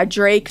from it. Yeah,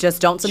 Drake just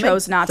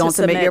chose not to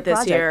submit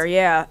this year.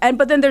 Yeah,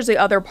 but then there's the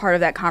other part of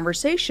that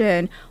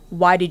conversation.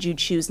 Why did you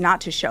choose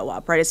not to show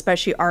up, right?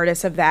 Especially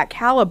artists of that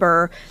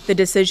caliber, the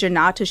decision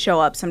not to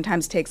show up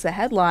sometimes takes the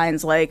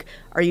headlines. Like,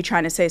 are you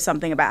trying to say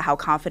something about how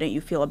confident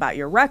you feel about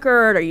your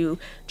record? Are you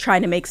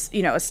trying to make,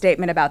 a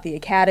statement about the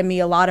Academy?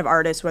 A lot of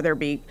artists, whether it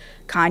be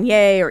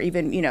Kanye or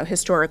even,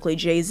 historically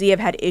Jay-Z,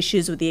 have had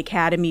issues with the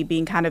Academy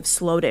being kind of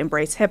slow to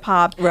embrace hip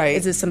hop. Right.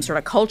 Is this some sort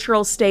of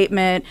cultural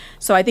statement?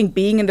 So I think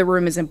being in the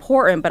room is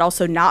important, but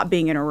also not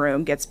being in a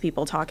room gets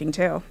people talking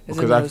too.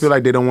 Because I feel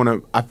like they don't want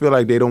to. I feel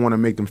like they don't want to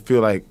make them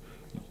feel like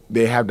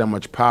they have that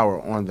much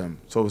power on them.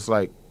 So it's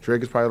like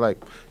Drake is probably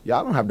like, yeah,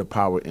 I don't have the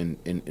power in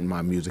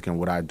my music and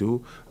what I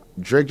do.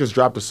 Drake just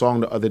dropped a song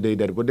the other day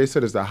that what they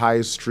said is the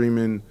highest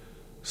streaming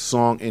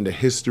song in the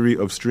history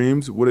of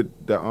streams. What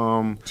it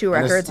the 2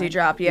 records he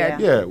dropped, yeah.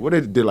 Yeah, what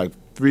it did like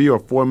 3 or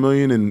 4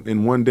 million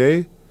in one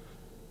day.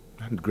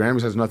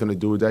 Grammys has nothing to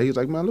do with that. He's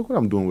like, man, look what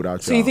I'm doing without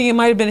you. So you think it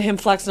might have been him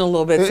flexing a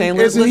little bit, saying, he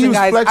 "Listen, was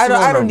guys, flexing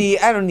I on don't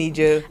them. need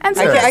you. And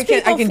sometimes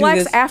people do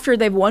flex this after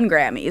they've won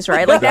Grammys,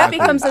 right? Like that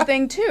becomes a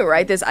thing too,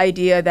 right? This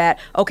idea that,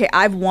 okay,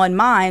 I've won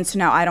mine, so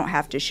now I don't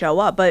have to show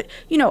up. But,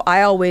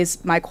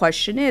 my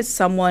question is,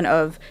 someone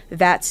of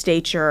that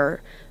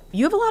stature,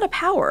 you have a lot of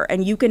power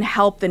and you can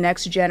help the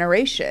next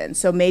generation.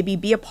 So maybe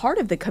be a part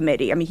of the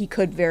committee. I mean, he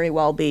could very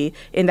well be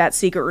in that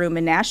secret room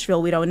in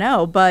Nashville. We don't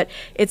know. But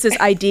it's this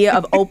idea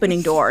of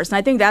opening doors. And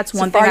I think that's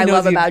one thing I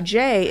love about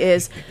Jay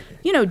is,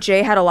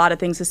 Jay had a lot of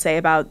things to say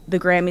about the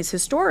Grammys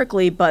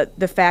historically, but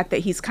the fact that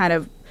he's kind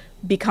of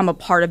become a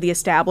part of the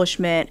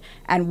establishment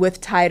and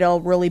with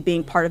Tidal really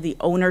being part of the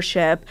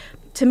ownership,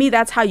 to me,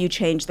 that's how you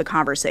change the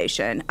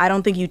conversation. I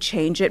don't think you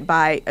change it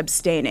by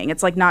abstaining.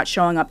 It's like not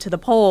showing up to the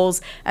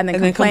polls and then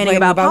complaining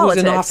about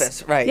politics. Who's in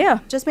office, right? Yeah.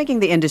 Just making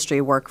the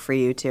industry work for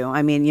you, too.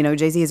 I mean,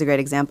 Jay-Z is a great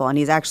example, and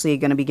he's actually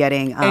going to be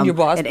getting and your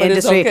boss, an but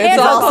industry. It's, okay.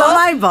 It's also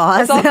my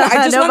boss.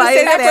 I just want to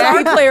say that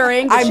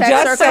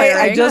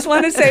I just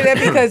want to say that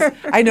because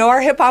I know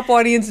our hip-hop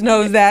audience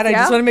knows that. I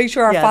just want to make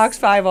sure our Fox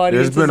 5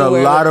 audience is There's been a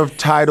lot of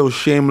Tidal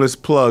shameless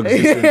plugs.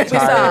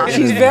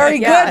 She's very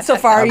good,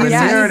 Safari. She's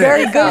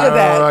very good at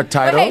that.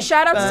 Tidal. Hey,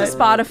 shout outs to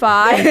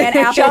Spotify and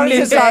Apple Shout out to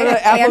Music Apple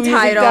and Music,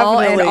 Tidal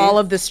and definitely. all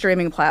of the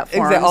streaming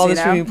platforms. Exactly, all the you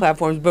know? streaming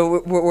platforms.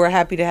 But we're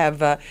happy to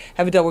have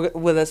Adele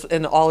with us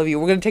and all of you.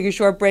 We're going to take a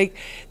short break.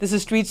 This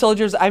is Street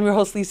Soldiers. I'm your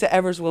host, Lisa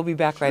Evers. We'll be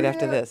back right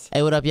after this.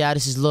 Hey, what up, y'all?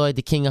 This is Lloyd,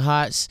 the King of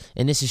Hearts,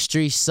 and this is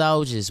Street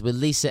Soldiers with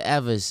Lisa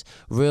Evers.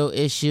 Real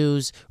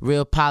issues,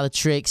 real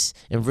politics,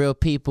 and real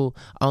people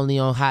only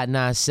on Hot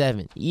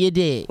 97. You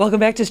did. Welcome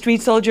back to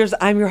Street Soldiers.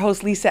 I'm your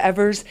host, Lisa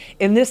Evers.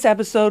 In this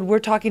episode, we're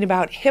talking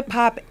about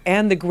hip-hop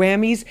and the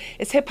Grammys.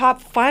 Is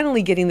hip-hop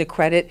finally getting the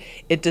credit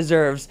it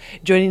deserves?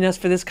 Joining us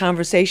for this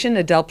conversation,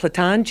 Adele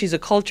Platon. She's a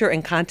culture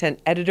and content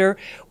editor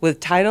with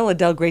Tidal.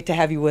 Adele, great to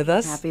have you with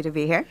us. Happy to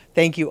be here.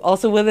 Thank you.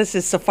 Also with us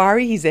is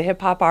Safari. He's a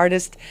hip-hop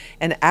artist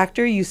and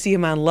actor. You see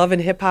him on Love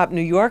and Hip Hop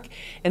New York,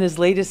 and his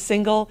latest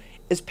single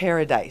is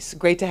Paradise.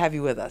 Great to have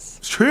you with us.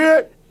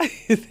 Street.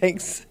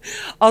 Thanks.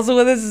 Also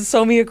with us is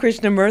Somia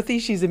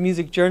Krishnamurthy. She's a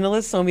music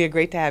journalist. Somia,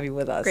 great to have you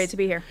with us. Great to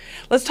be here.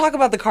 Let's talk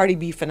about the Cardi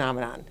B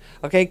phenomenon.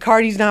 Okay,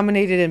 Cardi's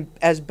nominated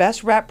as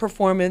Best Rap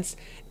Performance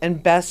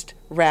and Best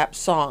Rap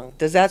Song.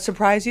 Does that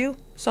surprise you,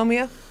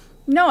 Somia?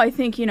 No, I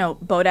think,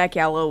 Bodak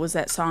Yellow was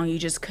that song you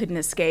just couldn't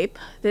escape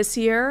this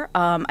year.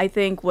 I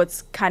think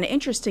what's kind of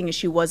interesting is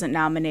she wasn't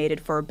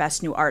nominated for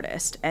Best New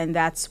Artist. And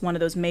that's one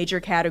of those major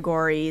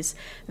categories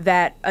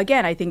that,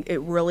 again, I think it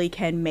really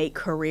can make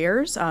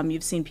careers.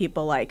 You've seen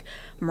people like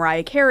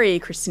Mariah Carey,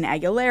 Christina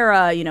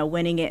Aguilera,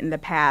 winning it in the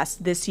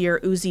past. This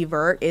year, Uzi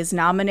Vert is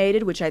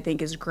nominated, which I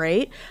think is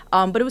great.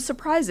 But it was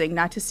surprising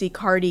not to see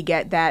Cardi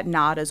get that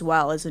nod as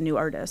well as a new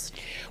artist.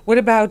 What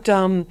about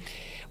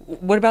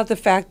the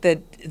fact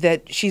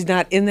that she's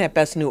not in that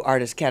Best New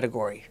Artist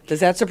category? Does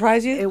that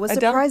surprise you? It was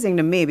Adele? surprising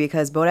to me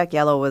because Bodak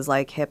Yellow was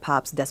like hip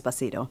hop's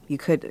Despacito. You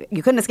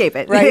couldn't escape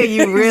it. Right.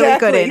 You really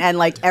Exactly. couldn't. And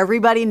like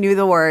everybody knew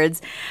the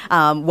words,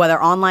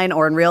 whether online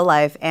or in real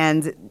life.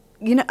 And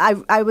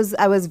I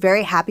was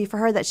very happy for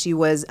her that she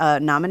was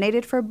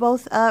nominated for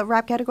both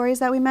rap categories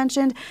that we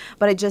mentioned.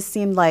 But it just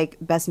seemed like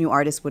Best New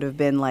Artist would have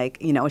been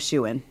like a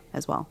shoo-in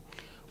as well.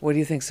 What do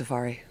you think,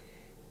 Safari?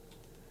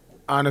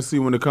 Honestly,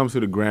 when it comes to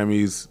the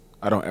Grammys,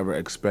 I don't ever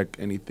expect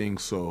anything,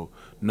 so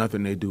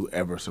nothing they do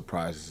ever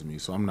surprises me.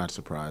 So I'm not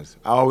surprised.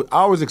 I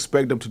always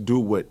expect them to do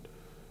what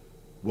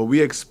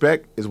we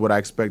expect is what I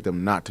expect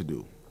them not to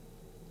do.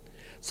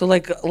 So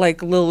like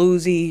Lil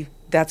Uzi,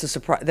 that's a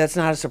surprise. That's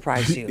not a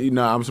surprise to you.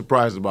 I'm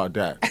surprised about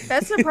that.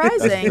 That's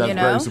surprising, That's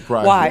very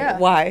surprising. Why? Yeah.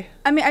 Why?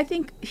 I mean, I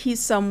think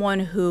he's someone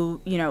who,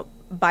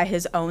 by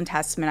his own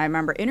testament, I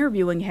remember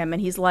interviewing him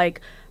and he's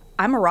like,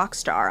 I'm a rock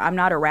star. I'm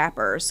not a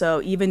rapper.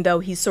 So even though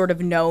he's sort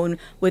of known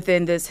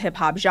within this hip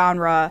hop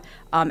genre,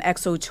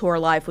 EXO Tour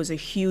Life was a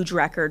huge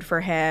record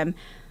for him.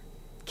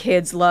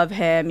 Kids love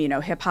him,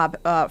 hip hop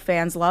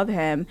fans love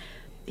him.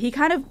 He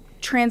kind of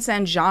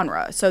transcends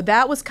genre. So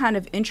that was kind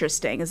of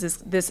interesting, is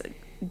this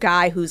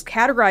guy who's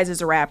categorized as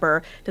a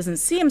rapper doesn't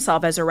see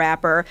himself as a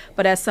rapper,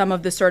 but as some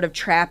of the sort of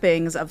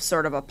trappings of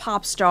sort of a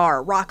pop star,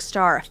 a rock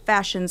star, a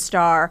fashion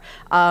star.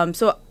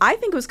 So I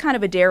think it was kind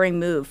of a daring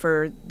move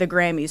for the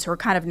Grammys, who are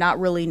kind of not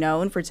really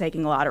known for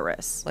taking a lot of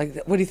risks. Like,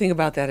 what do you think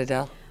about that,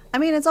 Adele? I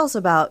mean, it's also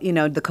about,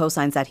 the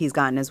cosigns that he's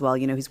gotten as well.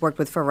 He's worked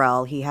with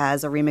Pharrell. He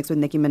has a remix with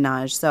Nicki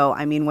Minaj. So,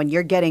 I mean, when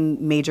you're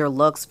getting major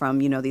looks from,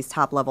 these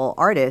top-level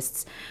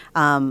artists,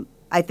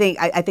 I think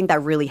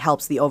that really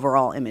helps the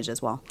overall image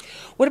as well.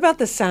 What about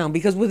the sound?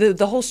 Because with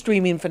the whole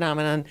streaming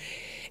phenomenon,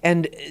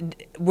 and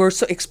we're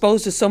so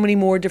exposed to so many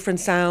more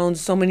different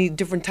sounds, so many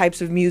different types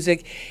of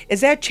music,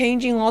 is that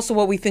changing also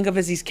what we think of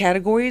as these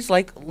categories,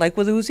 like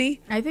with Uzi?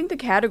 I think the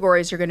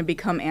categories are going to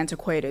become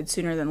antiquated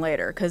sooner than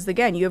later. Because,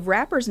 again, you have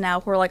rappers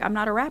now who are like, I'm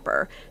not a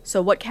rapper.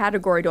 So what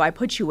category do I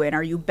put you in?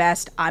 Are you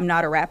best I'm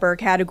not a rapper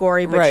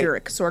category, but Right.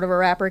 you're sort of a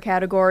rapper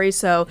category?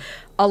 So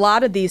a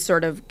lot of these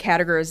sort of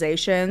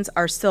categorizations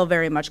are still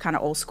very much kind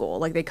of old school.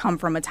 Like, they come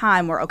from a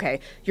time where,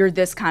 okay, you're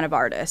this kind of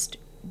artist.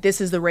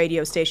 This is the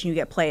radio station you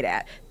get played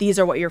at. These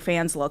are what your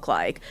fans look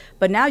like.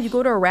 But now you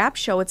go to a rap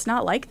show, it's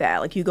not like that.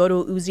 Like, you go to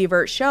a Uzi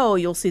Vert show,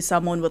 you'll see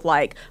someone with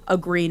like a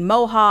green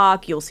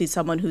mohawk, you'll see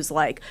someone who's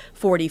like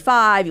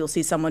 45, you'll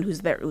see someone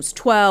who's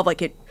 12.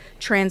 Like, it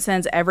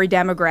transcends every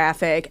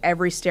demographic,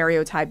 every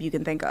stereotype you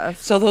can think of.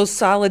 So those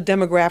solid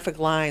demographic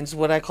lines,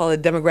 what I call a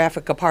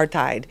demographic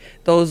apartheid,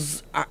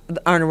 those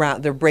aren't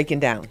around. They're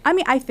breaking down. I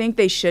mean, I think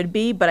they should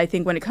be, but I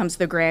think when it comes to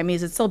the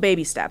Grammys, it's still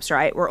baby steps,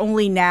 right? We're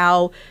only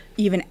now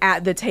even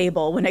at the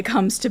table when it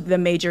comes to the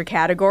major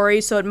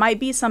categories. So it might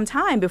be some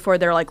time before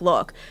they're like,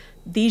 look,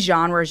 these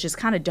genres just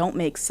kind of don't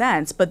make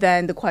sense. But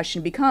then the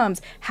question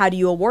becomes, how do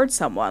you award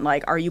someone?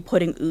 Like, are you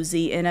putting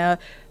Uzi in a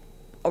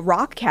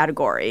rock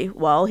category?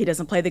 Well, he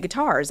doesn't play the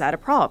guitar. Is that a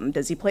problem?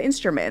 Does he play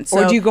instruments?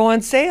 Or So- do you go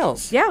on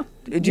sales? Yeah.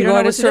 Do You you don't go know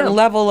at a what to certain do.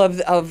 level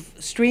of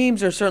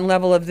streams or a certain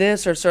level of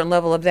this or a certain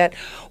level of that?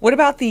 What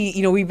about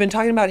we've been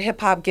talking about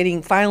hip hop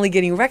finally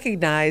getting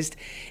recognized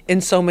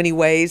in so many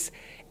ways.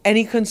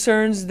 Any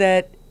concerns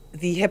that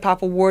the hip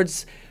hop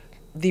awards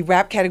the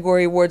rap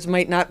category awards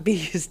might not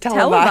be as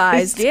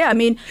televised. Yeah, I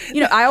mean,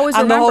 I always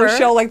on remember the whole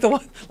show, like the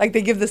one, like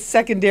they give the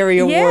secondary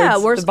awards. Yeah,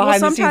 the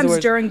behind the scenes sometimes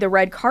awards. during the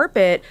red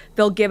carpet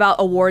they'll give out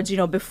awards,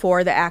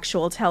 before the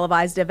actual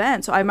televised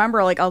event. So I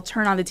remember, like, I'll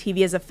turn on the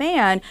TV as a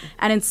fan,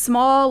 and in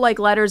small like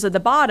letters at the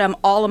bottom,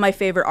 all of my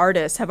favorite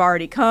artists have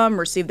already come,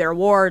 received their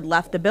award,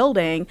 left the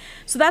building.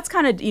 So that's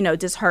kind of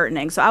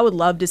disheartening. So I would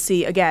love to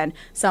see again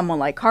someone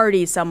like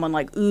Cardi, someone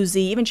like Uzi,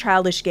 even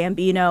Childish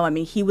Gambino. I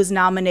mean, he was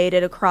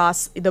nominated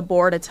across the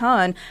board a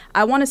ton.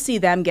 I want to see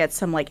them get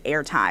some like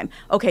airtime.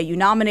 Okay, you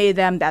nominated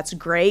them, that's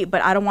great,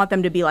 but I don't want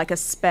them to be like a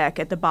speck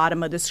at the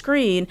bottom of the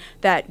screen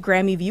that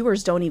Grammy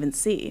viewers don't even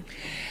see.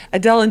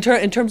 Adele,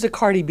 in terms of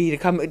Cardi B, to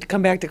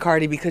come back to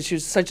Cardi, because she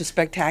was such a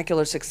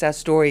spectacular success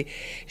story,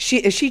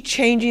 is she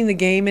changing the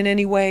game in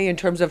any way in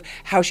terms of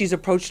how she's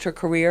approached her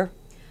career?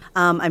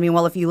 I mean,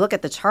 well, if you look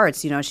at the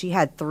charts, she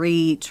had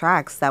 3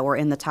 tracks that were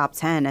in the top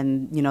 10,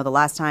 and the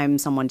last time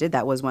someone did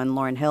that was when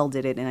Lauryn Hill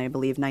did it in, I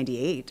believe,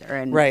 '98.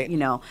 Right.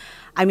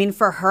 I mean,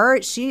 for her,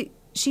 she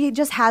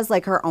just has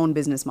like her own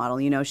business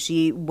model.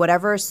 She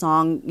whatever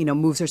song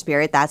moves her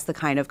spirit, that's the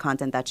kind of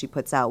content that she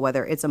puts out,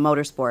 whether it's a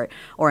Motorsport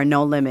or a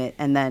No Limit,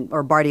 and then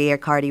or Bartier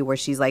Cardi, where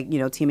she's like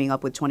teaming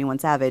up with 21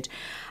 Savage.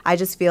 I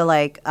just feel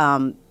like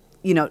when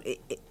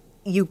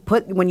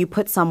you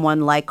put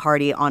someone like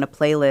Cardi on a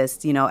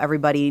playlist,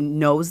 everybody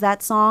knows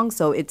that song,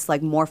 so it's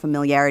like more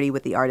familiarity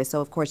with the artist.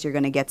 So of course you're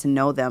going to get to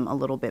know them a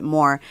little bit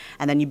more,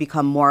 and then you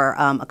become more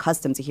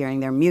accustomed to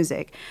hearing their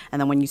music. And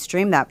then when you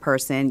stream that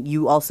person,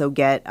 you also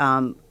get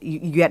you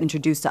get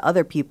introduced to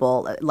other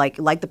people like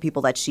the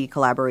people that she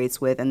collaborates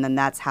with, and then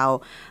that's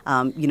how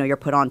you're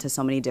put on to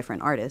so many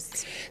different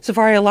artists.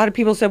 Safari, a lot of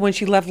people said when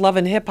she left Love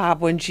and Hip Hop,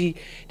 when she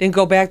didn't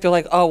go back, they're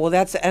like, oh, well,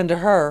 that's the end of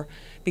her,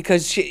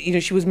 because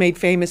she was made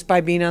famous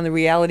by being on the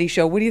reality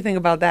show. What do you think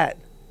about that?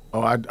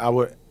 Oh,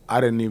 I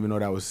didn't even know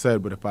that was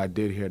said, but if I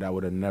did hear it, I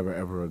would have never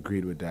ever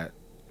agreed with that,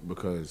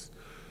 because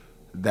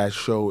that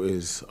show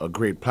is a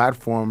great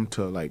platform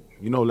to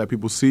let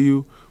people see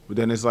you. But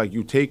then it's like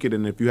you take it,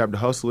 and if you have the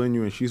hustle in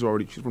you, and she's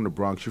from the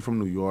Bronx, she's from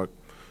New York,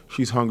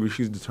 she's hungry,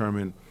 she's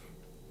determined,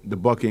 the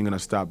buck ain't gonna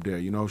stop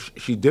there.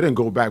 She didn't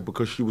go back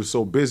because she was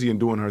so busy and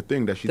doing her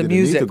thing that she didn't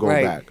need to go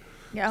back.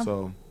 Yeah.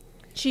 So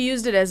she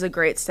used it as a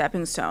great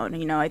stepping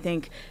stone. I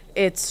think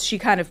she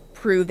kind of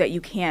proved that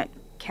you can't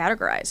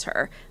categorize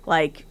her.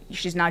 Like,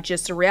 she's not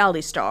just a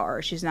reality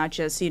star. She's not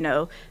just,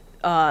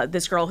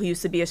 this girl who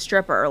used to be a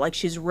stripper. Like,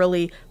 she's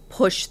really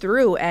pushed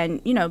through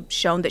and,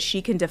 shown that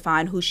she can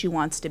define who she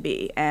wants to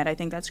be. And I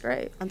think that's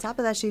great. On top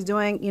of that, she's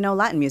doing,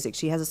 Latin music.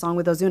 She has a song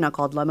with Ozuna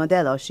called La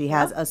Modelo. She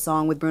has a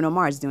song with Bruno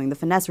Mars doing the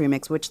Finesse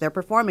remix, which they're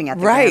performing at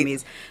the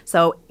Grammys.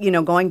 So,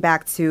 going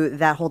back to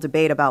that whole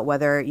debate about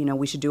whether,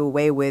 we should do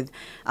away with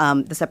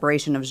the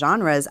separation of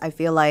genres, I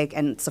feel like,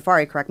 and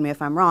Safari, correct me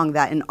if I'm wrong,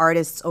 that an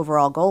artist's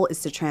overall goal is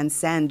to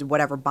transcend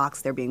whatever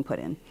box they're being put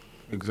in.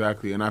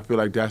 Exactly, and I feel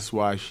like that's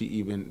why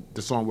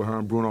the song with her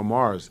and Bruno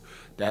Mars,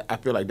 that I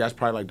feel like that's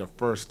probably like the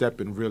first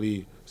step in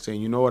really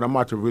saying, you know what, I'm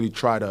about to really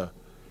try to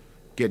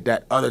get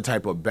that other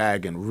type of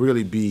bag and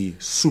really be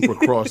super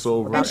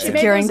crossover. And she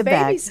made those baby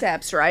bag.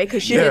 steps, right?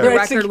 Because she did the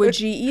record with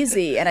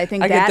G-Eazy, and I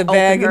think that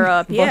opened her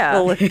up.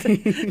 Yeah.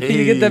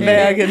 You get the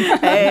bag and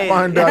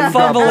find out you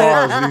got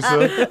bars,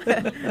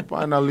 Lisa.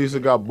 Find out Lisa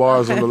got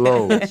bars on the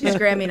low. She's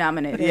Grammy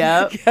nominated.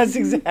 Yep. Yes,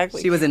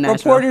 exactly. She was in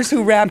Nashville. Reporters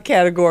Who Rap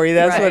category.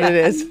 That's what it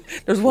is.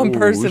 There's one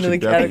person in the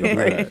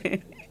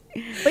category.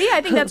 But yeah,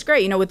 I think that's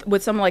great.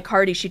 With someone like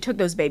Cardi, she took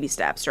those baby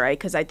steps, right?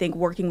 Because I think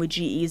working with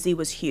G-Eazy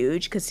was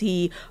huge, because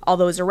he,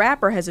 although as a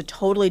rapper, has a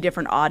totally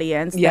different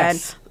audience than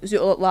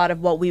a lot of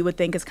what we would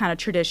think is kind of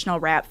traditional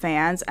rap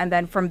fans. And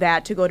then from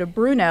that to go to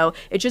Bruno,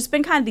 it's just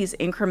been kind of these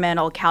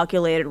incremental,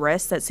 calculated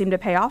risks that seem to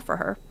pay off for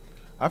her.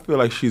 I feel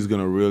like she's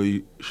going to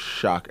really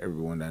shock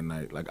everyone that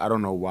night. Like, I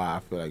don't know why. I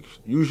feel like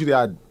usually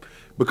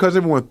because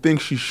everyone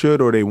thinks she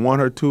should or they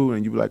want her to,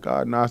 and you be like,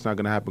 oh, no, it's not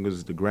going to happen because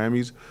it's the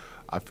Grammys.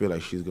 I feel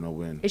like she's going to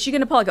win. Is she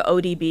going to put like an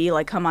ODB,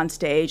 like come on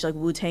stage, like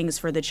Wu-Tang is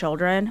for the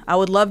children? I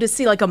would love to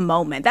see like a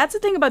moment. That's the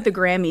thing about the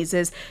Grammys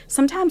is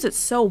sometimes it's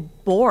so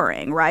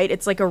boring, right?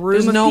 It's like a room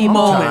There's of no people.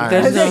 moment.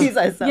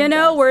 There's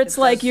no, where it's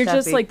like, you're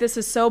just stuffy. like, this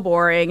is so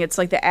boring. It's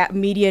like the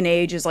median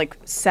age is like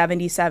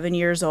 77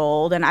 years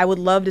old. And I would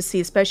love to see,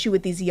 especially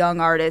with these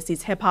young artists,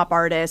 these hip hop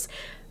artists,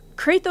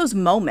 create those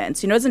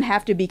moments. It doesn't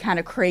have to be kind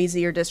of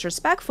crazy or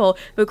disrespectful,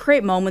 but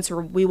create moments where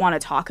we want to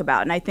talk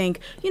about. And I think,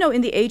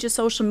 in the age of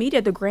social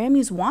media, the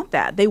Grammys want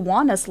that. They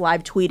want us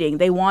live tweeting.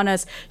 They want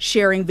us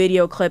sharing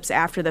video clips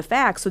after the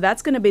fact. So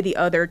that's going to be the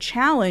other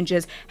challenge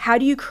is how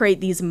do you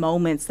create these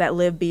moments that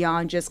live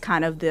beyond just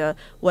kind of the,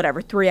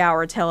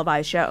 3-hour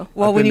televised show?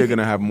 Well, I think they're going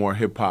to have more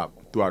hip-hop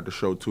throughout the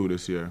show, too,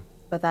 this year.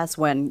 But that's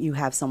when you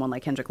have someone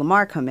like Kendrick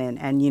Lamar come in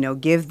and,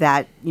 give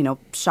that,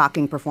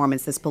 shocking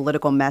performance, this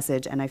political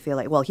message. And I feel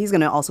like, well, he's going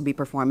to also be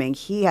performing.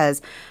 He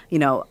has,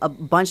 a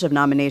bunch of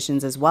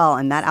nominations as well.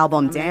 And that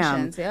album,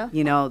 Damn,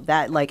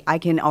 that, I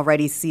can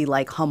already see,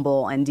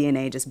 Humble and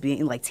DNA just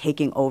being,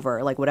 taking over,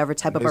 whatever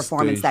type of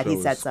performance that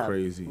he sets up.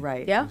 Crazy.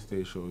 Right. Yeah. The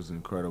stage show is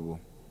incredible.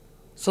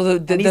 So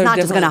And he's not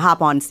just going to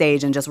hop on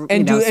stage and just do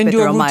spit a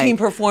through routine mic.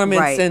 performance,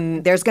 Right.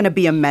 and there's going to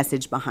be a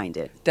message behind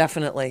it.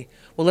 Definitely.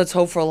 Well, let's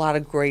hope for a lot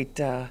of great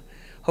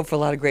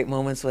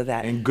moments with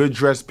that. And good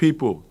dressed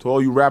people. To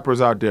all you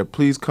rappers out there,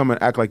 please come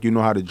and act like you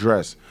know how to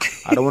dress.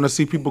 I don't want to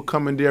see people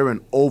come in there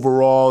in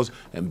overalls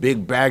and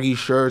big baggy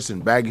shirts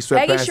and baggy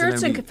sweatpants. Baggy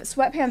shirts and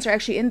sweatpants are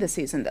actually in this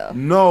season, though.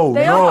 No,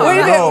 They no, are. Wait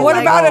a minute. no, What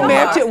about no, a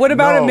matching? What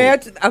about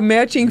no. a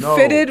matching No.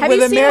 fitted Have with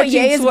you a seen what matching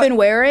Ye has sweat? been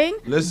wearing?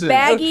 Listen.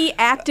 Baggy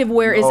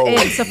activewear No.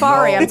 is in.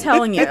 Safari, No. I'm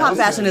telling you. Hip hop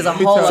fashion is a Let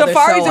me whole tell you. other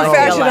Safari's show, a I feel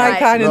fashion like.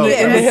 icon in No, the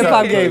let me hip hop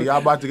tell you, game. Y'all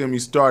about to get me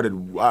started.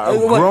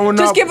 Growing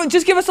Just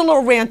up, give us a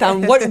little rant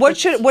on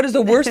what is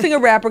the worst thing a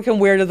rapper can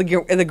wear to the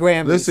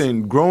Grammys?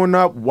 Listen, growing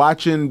up,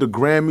 watching the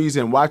Grammys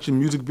and watching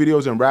music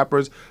videos and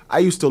rappers, I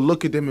used to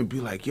look at them and be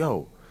like,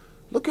 yo,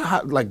 look at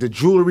how, like, the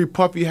jewelry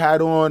Puffy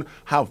had on,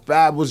 how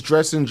Fab was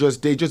dressing,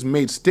 they just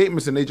made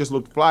statements and they just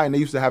looked fly, and they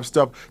used to have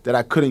stuff that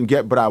I couldn't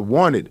get but I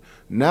wanted.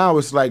 Now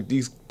it's like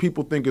these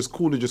people think it's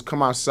cool to just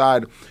come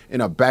outside in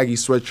a baggy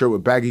sweatshirt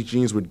with baggy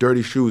jeans with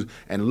dirty shoes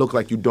and look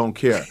like you don't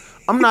care.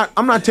 I'm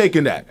not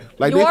taking that.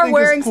 Like, You they are think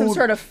wearing it's cool. some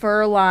sort of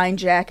fur-lined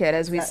jacket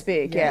as we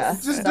speak, yeah.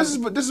 This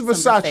is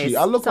Versace. face.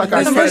 I look like Some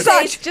I face.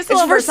 cared. Versace. Just a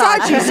It's little Versace,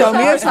 Versace.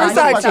 Somi. It's I look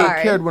like I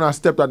Versace. cared when I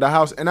stepped out the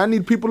house, and I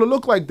need people to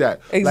look like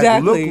that.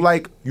 Exactly. Like, look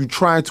like you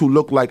trying to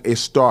look like a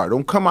star.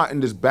 Don't come out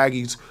in this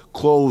baggy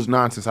clothes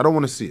nonsense. I don't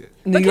want to see it.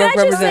 New But York can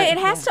I just say, represent.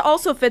 it has to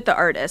also fit the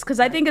artist, because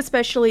I think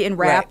especially in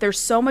rap, Right. there's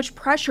so much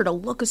pressure to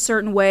look a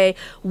certain way,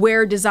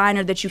 wear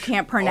designer that you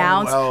can't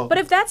pronounce. well, but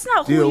if that's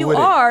not who deal you with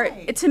it. are,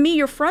 to me,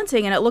 you're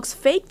fronting, and it looks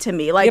fake to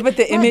me. Like, Yeah, but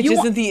the image you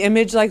isn't the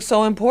image like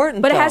so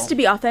important. But it has though. to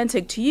be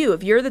authentic to you.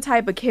 If you're the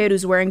type of kid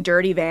who's wearing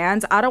dirty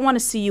Vans, I don't want to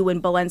see you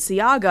in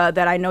Balenciaga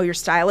that I know your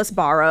stylist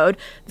borrowed.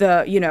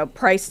 The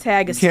price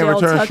tag is You can't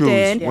still return tucked shoes.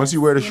 in. Once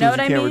you wear the You shoes, know you what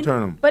I can't mean?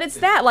 return them. But it's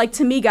that, like,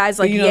 to me, guys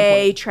like you know the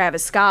Ye, point.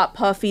 Travis Scott,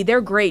 Puffy,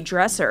 they're great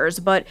dressers.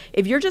 But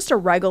if you're just a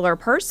regular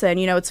person,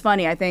 it's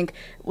funny. I think,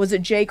 was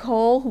it J.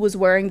 Cole who was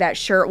wearing that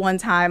shirt one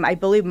time? I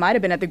believe it might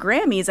have been at the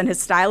Grammys, and his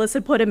stylist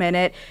had put him in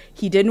it.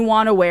 He didn't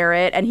want to wear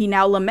it, and he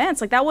now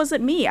laments, like, that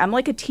wasn't me. I'm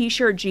like a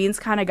t-shirt, jeans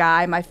kind of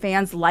guy. My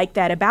fans like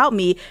that about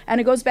me,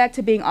 and it goes back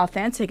to being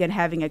authentic and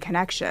having a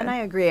connection. And I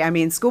agree. I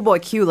mean, Schoolboy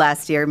Q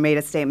last year made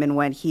a statement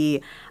when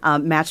he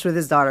matched with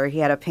his daughter. He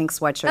had a pink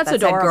sweatshirt That's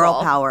that said "Girl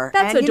adorable. Power."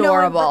 That's and,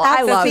 adorable. But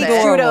that's I love speaks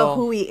it. true to Adorable.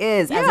 who he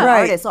is as Yeah. an Right,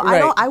 artist. So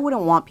right. I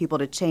wouldn't want people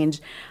to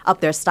change up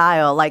their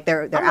style, like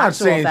their I'm not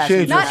actual saying fashion.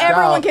 change Not your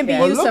everyone style, can be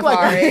but you, look like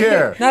Safari. you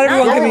care. Not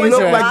everyone Don't can be you,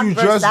 look sir. like you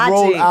just Versace.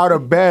 rolled out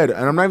of bed.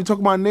 And I'm not even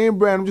talking about name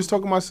brand. I'm just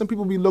talking about some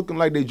people be looking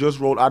like they just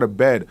rolled out of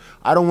bed.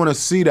 I don't want to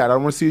see that. I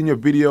don't want to see it in your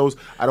videos.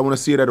 I don't want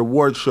to see it at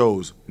award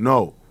shows.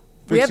 No.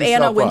 We Fix have Anna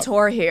yourself up.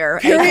 Wintour here,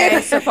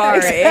 aka Safari.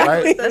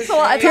 Right? That's a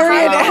lot.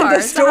 Period. End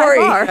of story.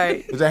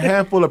 There's a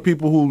handful of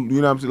people who,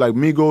 what I'm saying, like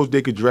Migos,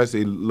 they could dress,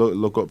 they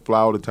look up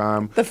fly all the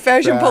time. The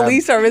fashion Fab.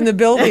 police are in the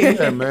building.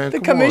 Yeah, man, The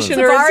come on.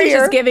 commissioner is Safari's here.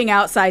 just giving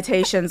out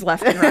citations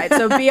left and right.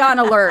 So be on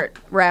alert,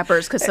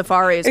 rappers, because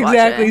Safari is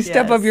Exactly. watching.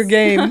 Step up your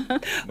game.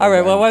 All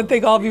right. Well, I want to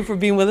thank all of you for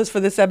being with us for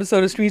this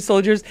episode of Street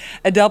Soldiers.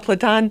 Adele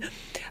Platan,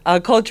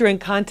 culture and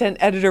content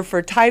editor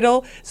for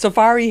Tidal.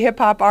 Safari, hip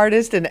hop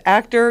artist and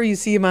actor. You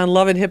see him on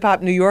Love and Hip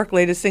Hop New York.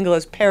 Latest single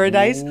is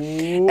Paradise.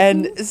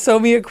 And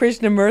Somia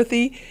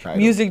Krishnamurthy, Tidal.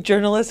 music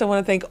journalist. I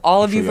want to thank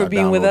all of you for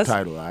being with us.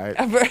 Title, all right?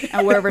 And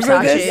we're For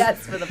Versace. this-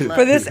 for the plug.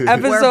 For this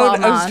episode of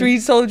Balmain. Street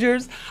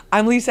Soldiers,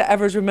 I'm Lisa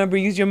Evers. Remember,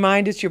 use your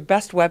mind. It's your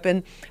best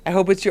weapon. I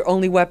hope it's your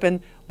only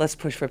weapon. Let's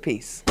push for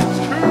peace.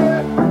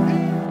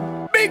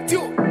 Big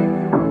two.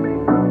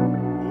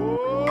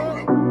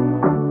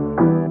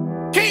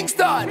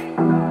 Kingston.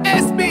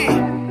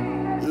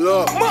 SB.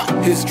 Look,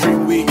 history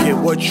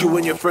weekend, what you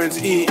and your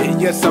friends eating?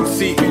 Yes, I'm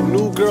seeking.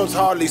 New girls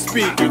hardly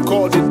speaking.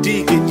 Call the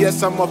deacon.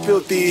 Yes, I'm a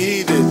filthy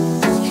heathen.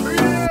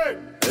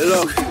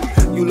 Look,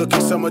 you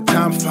looking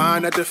summertime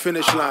fine at the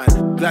finish line.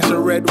 Glass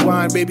of red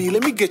wine, baby,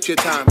 let me get your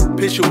time.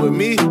 Picture with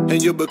me,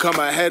 and you'll become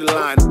a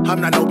headline. I'm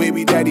not no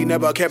baby daddy,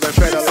 never Kevin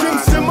Federline.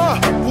 Sim simmer,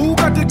 who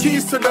got the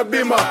keys to the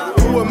bimmer?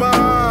 Who am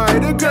I?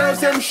 The girls,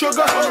 them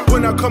sugar.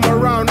 When I come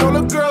around, all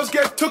the girls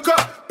get took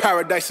up.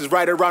 Paradise is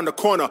right around the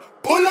corner.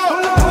 Pull up!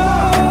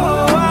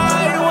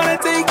 I wanna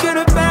take you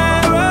to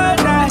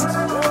paradise.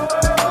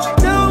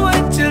 Do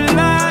what you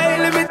like,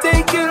 let me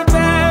take you to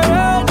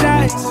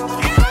paradise.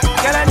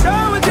 Girl, I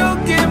know what you're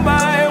looking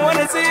by.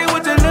 Wanna see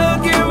what you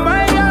look in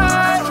my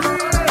eyes.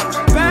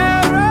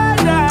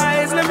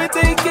 Paradise, let me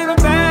take you to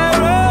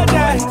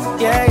paradise.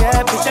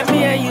 Yeah, picture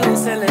me and you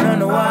sailing on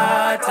the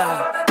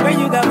water. When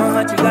you got my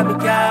heart, you got me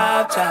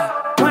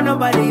captured. Want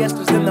nobody else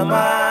to in the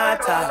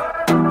matter.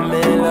 I'm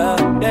in love,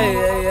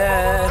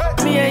 yeah.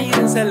 Me and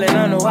you sailing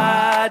on the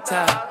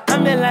water.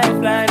 I'm your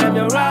lifeline, I'm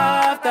your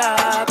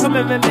rafter. Come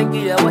and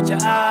make you what you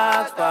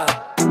ask for.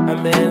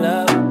 I'm in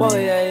love, oh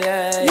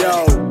yeah.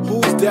 Yo,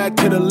 who's Dad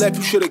to the left,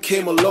 you should've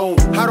came alone.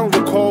 I don't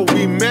recall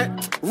we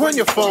met. Run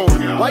your phone.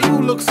 Why you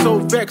look so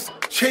vexed?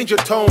 Change your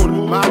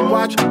tone. My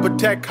watch,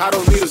 protect, I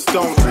don't need a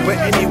stone. But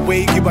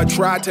anyway, give a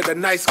try to the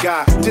nice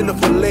guy. Dinner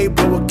filet,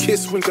 blow a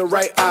kiss, wink the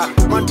right eye.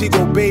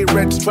 Montego Bay,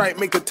 red stripe,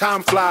 make the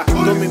time fly.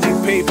 Don't make me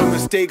pay for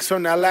mistakes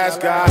from that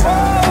last guy.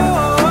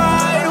 Oh,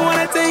 I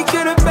wanna take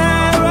you to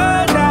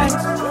paradise.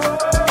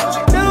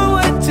 Do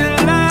what you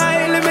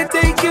like, let me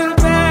take you to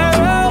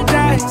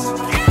paradise.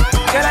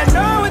 Girl, I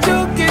know what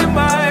you get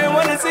by.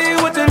 Wanna see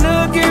what you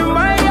look in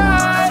my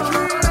eyes.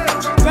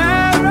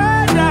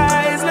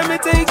 Paradise, let me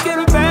take you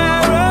to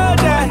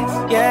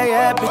paradise. Yeah,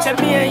 yeah, picture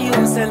me and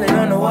you sailing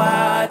on the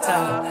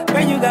water.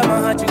 When you got my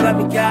heart, you got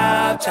me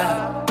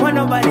captured. Want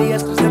nobody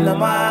else, cause in the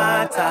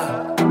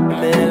matter.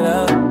 I'm in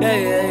love, yeah,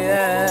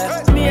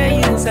 yeah, yeah. Me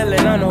and you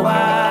sailing on the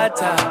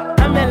water.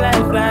 I'm a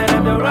lifeline,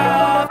 I'm your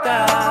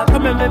rafter.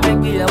 Come and make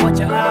me what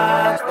you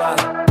ask for.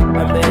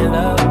 I'm in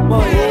love,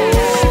 oh yeah.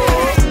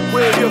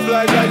 Wave your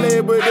flag like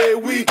Labor Day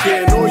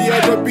weekend. Oh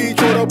yeah, the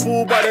beach or the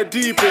pool by the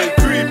deep end.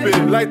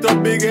 Creeping like the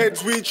big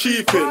heads we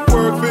chiefin'.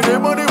 Work for the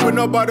money with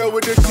no bother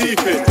with the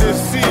teeth in.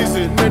 This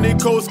season, many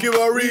coasts give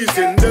a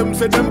reason. Them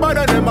say them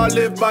bother them, I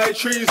live by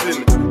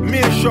treason. Me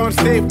and Sean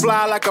stay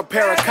fly like a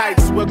pair of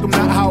kites. Welcome to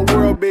our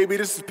world, baby,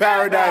 this is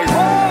paradise. Oh,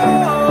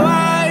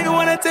 I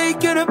wanna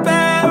take you to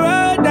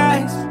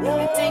paradise.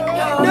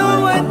 Do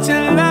what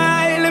you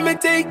like, let me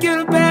take you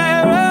to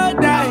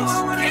paradise.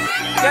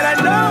 Girl, I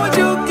know what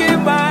you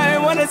get by.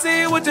 Wanna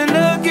see what you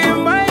look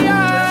in my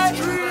eyes.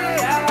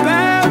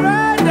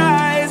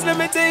 Paradise, let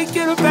me take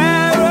you to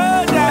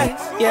paradise.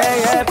 Yeah,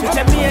 yeah,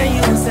 picture me and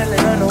you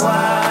sailing on the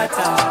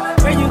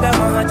water. When you got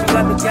my heart, you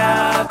got me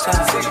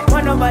captured.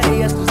 Want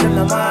nobody else to in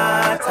the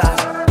matter.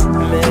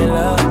 I'm in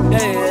love,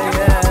 yeah,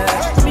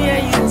 yeah, yeah. Me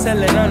and you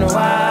sailing on the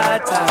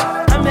water.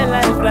 I'm a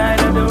lifeline,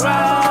 I'm the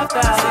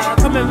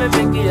rafter. Come and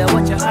make me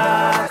what you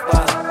ask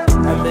for.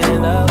 I'm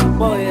in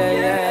love, oh yeah,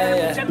 yeah,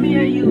 yeah. Picture me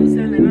and you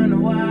sailing on the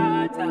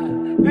water.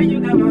 When you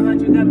got my heart,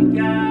 you got me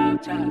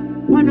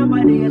captured. Want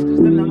nobody else to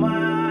in the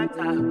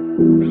matter.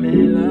 I'm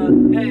in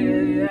love, yeah,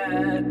 yeah,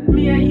 yeah.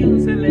 Me and you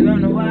sailing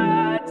on the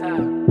water.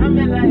 I'm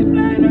a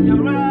lifeline, I'm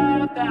your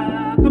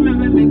rafter. Come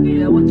and make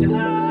me what you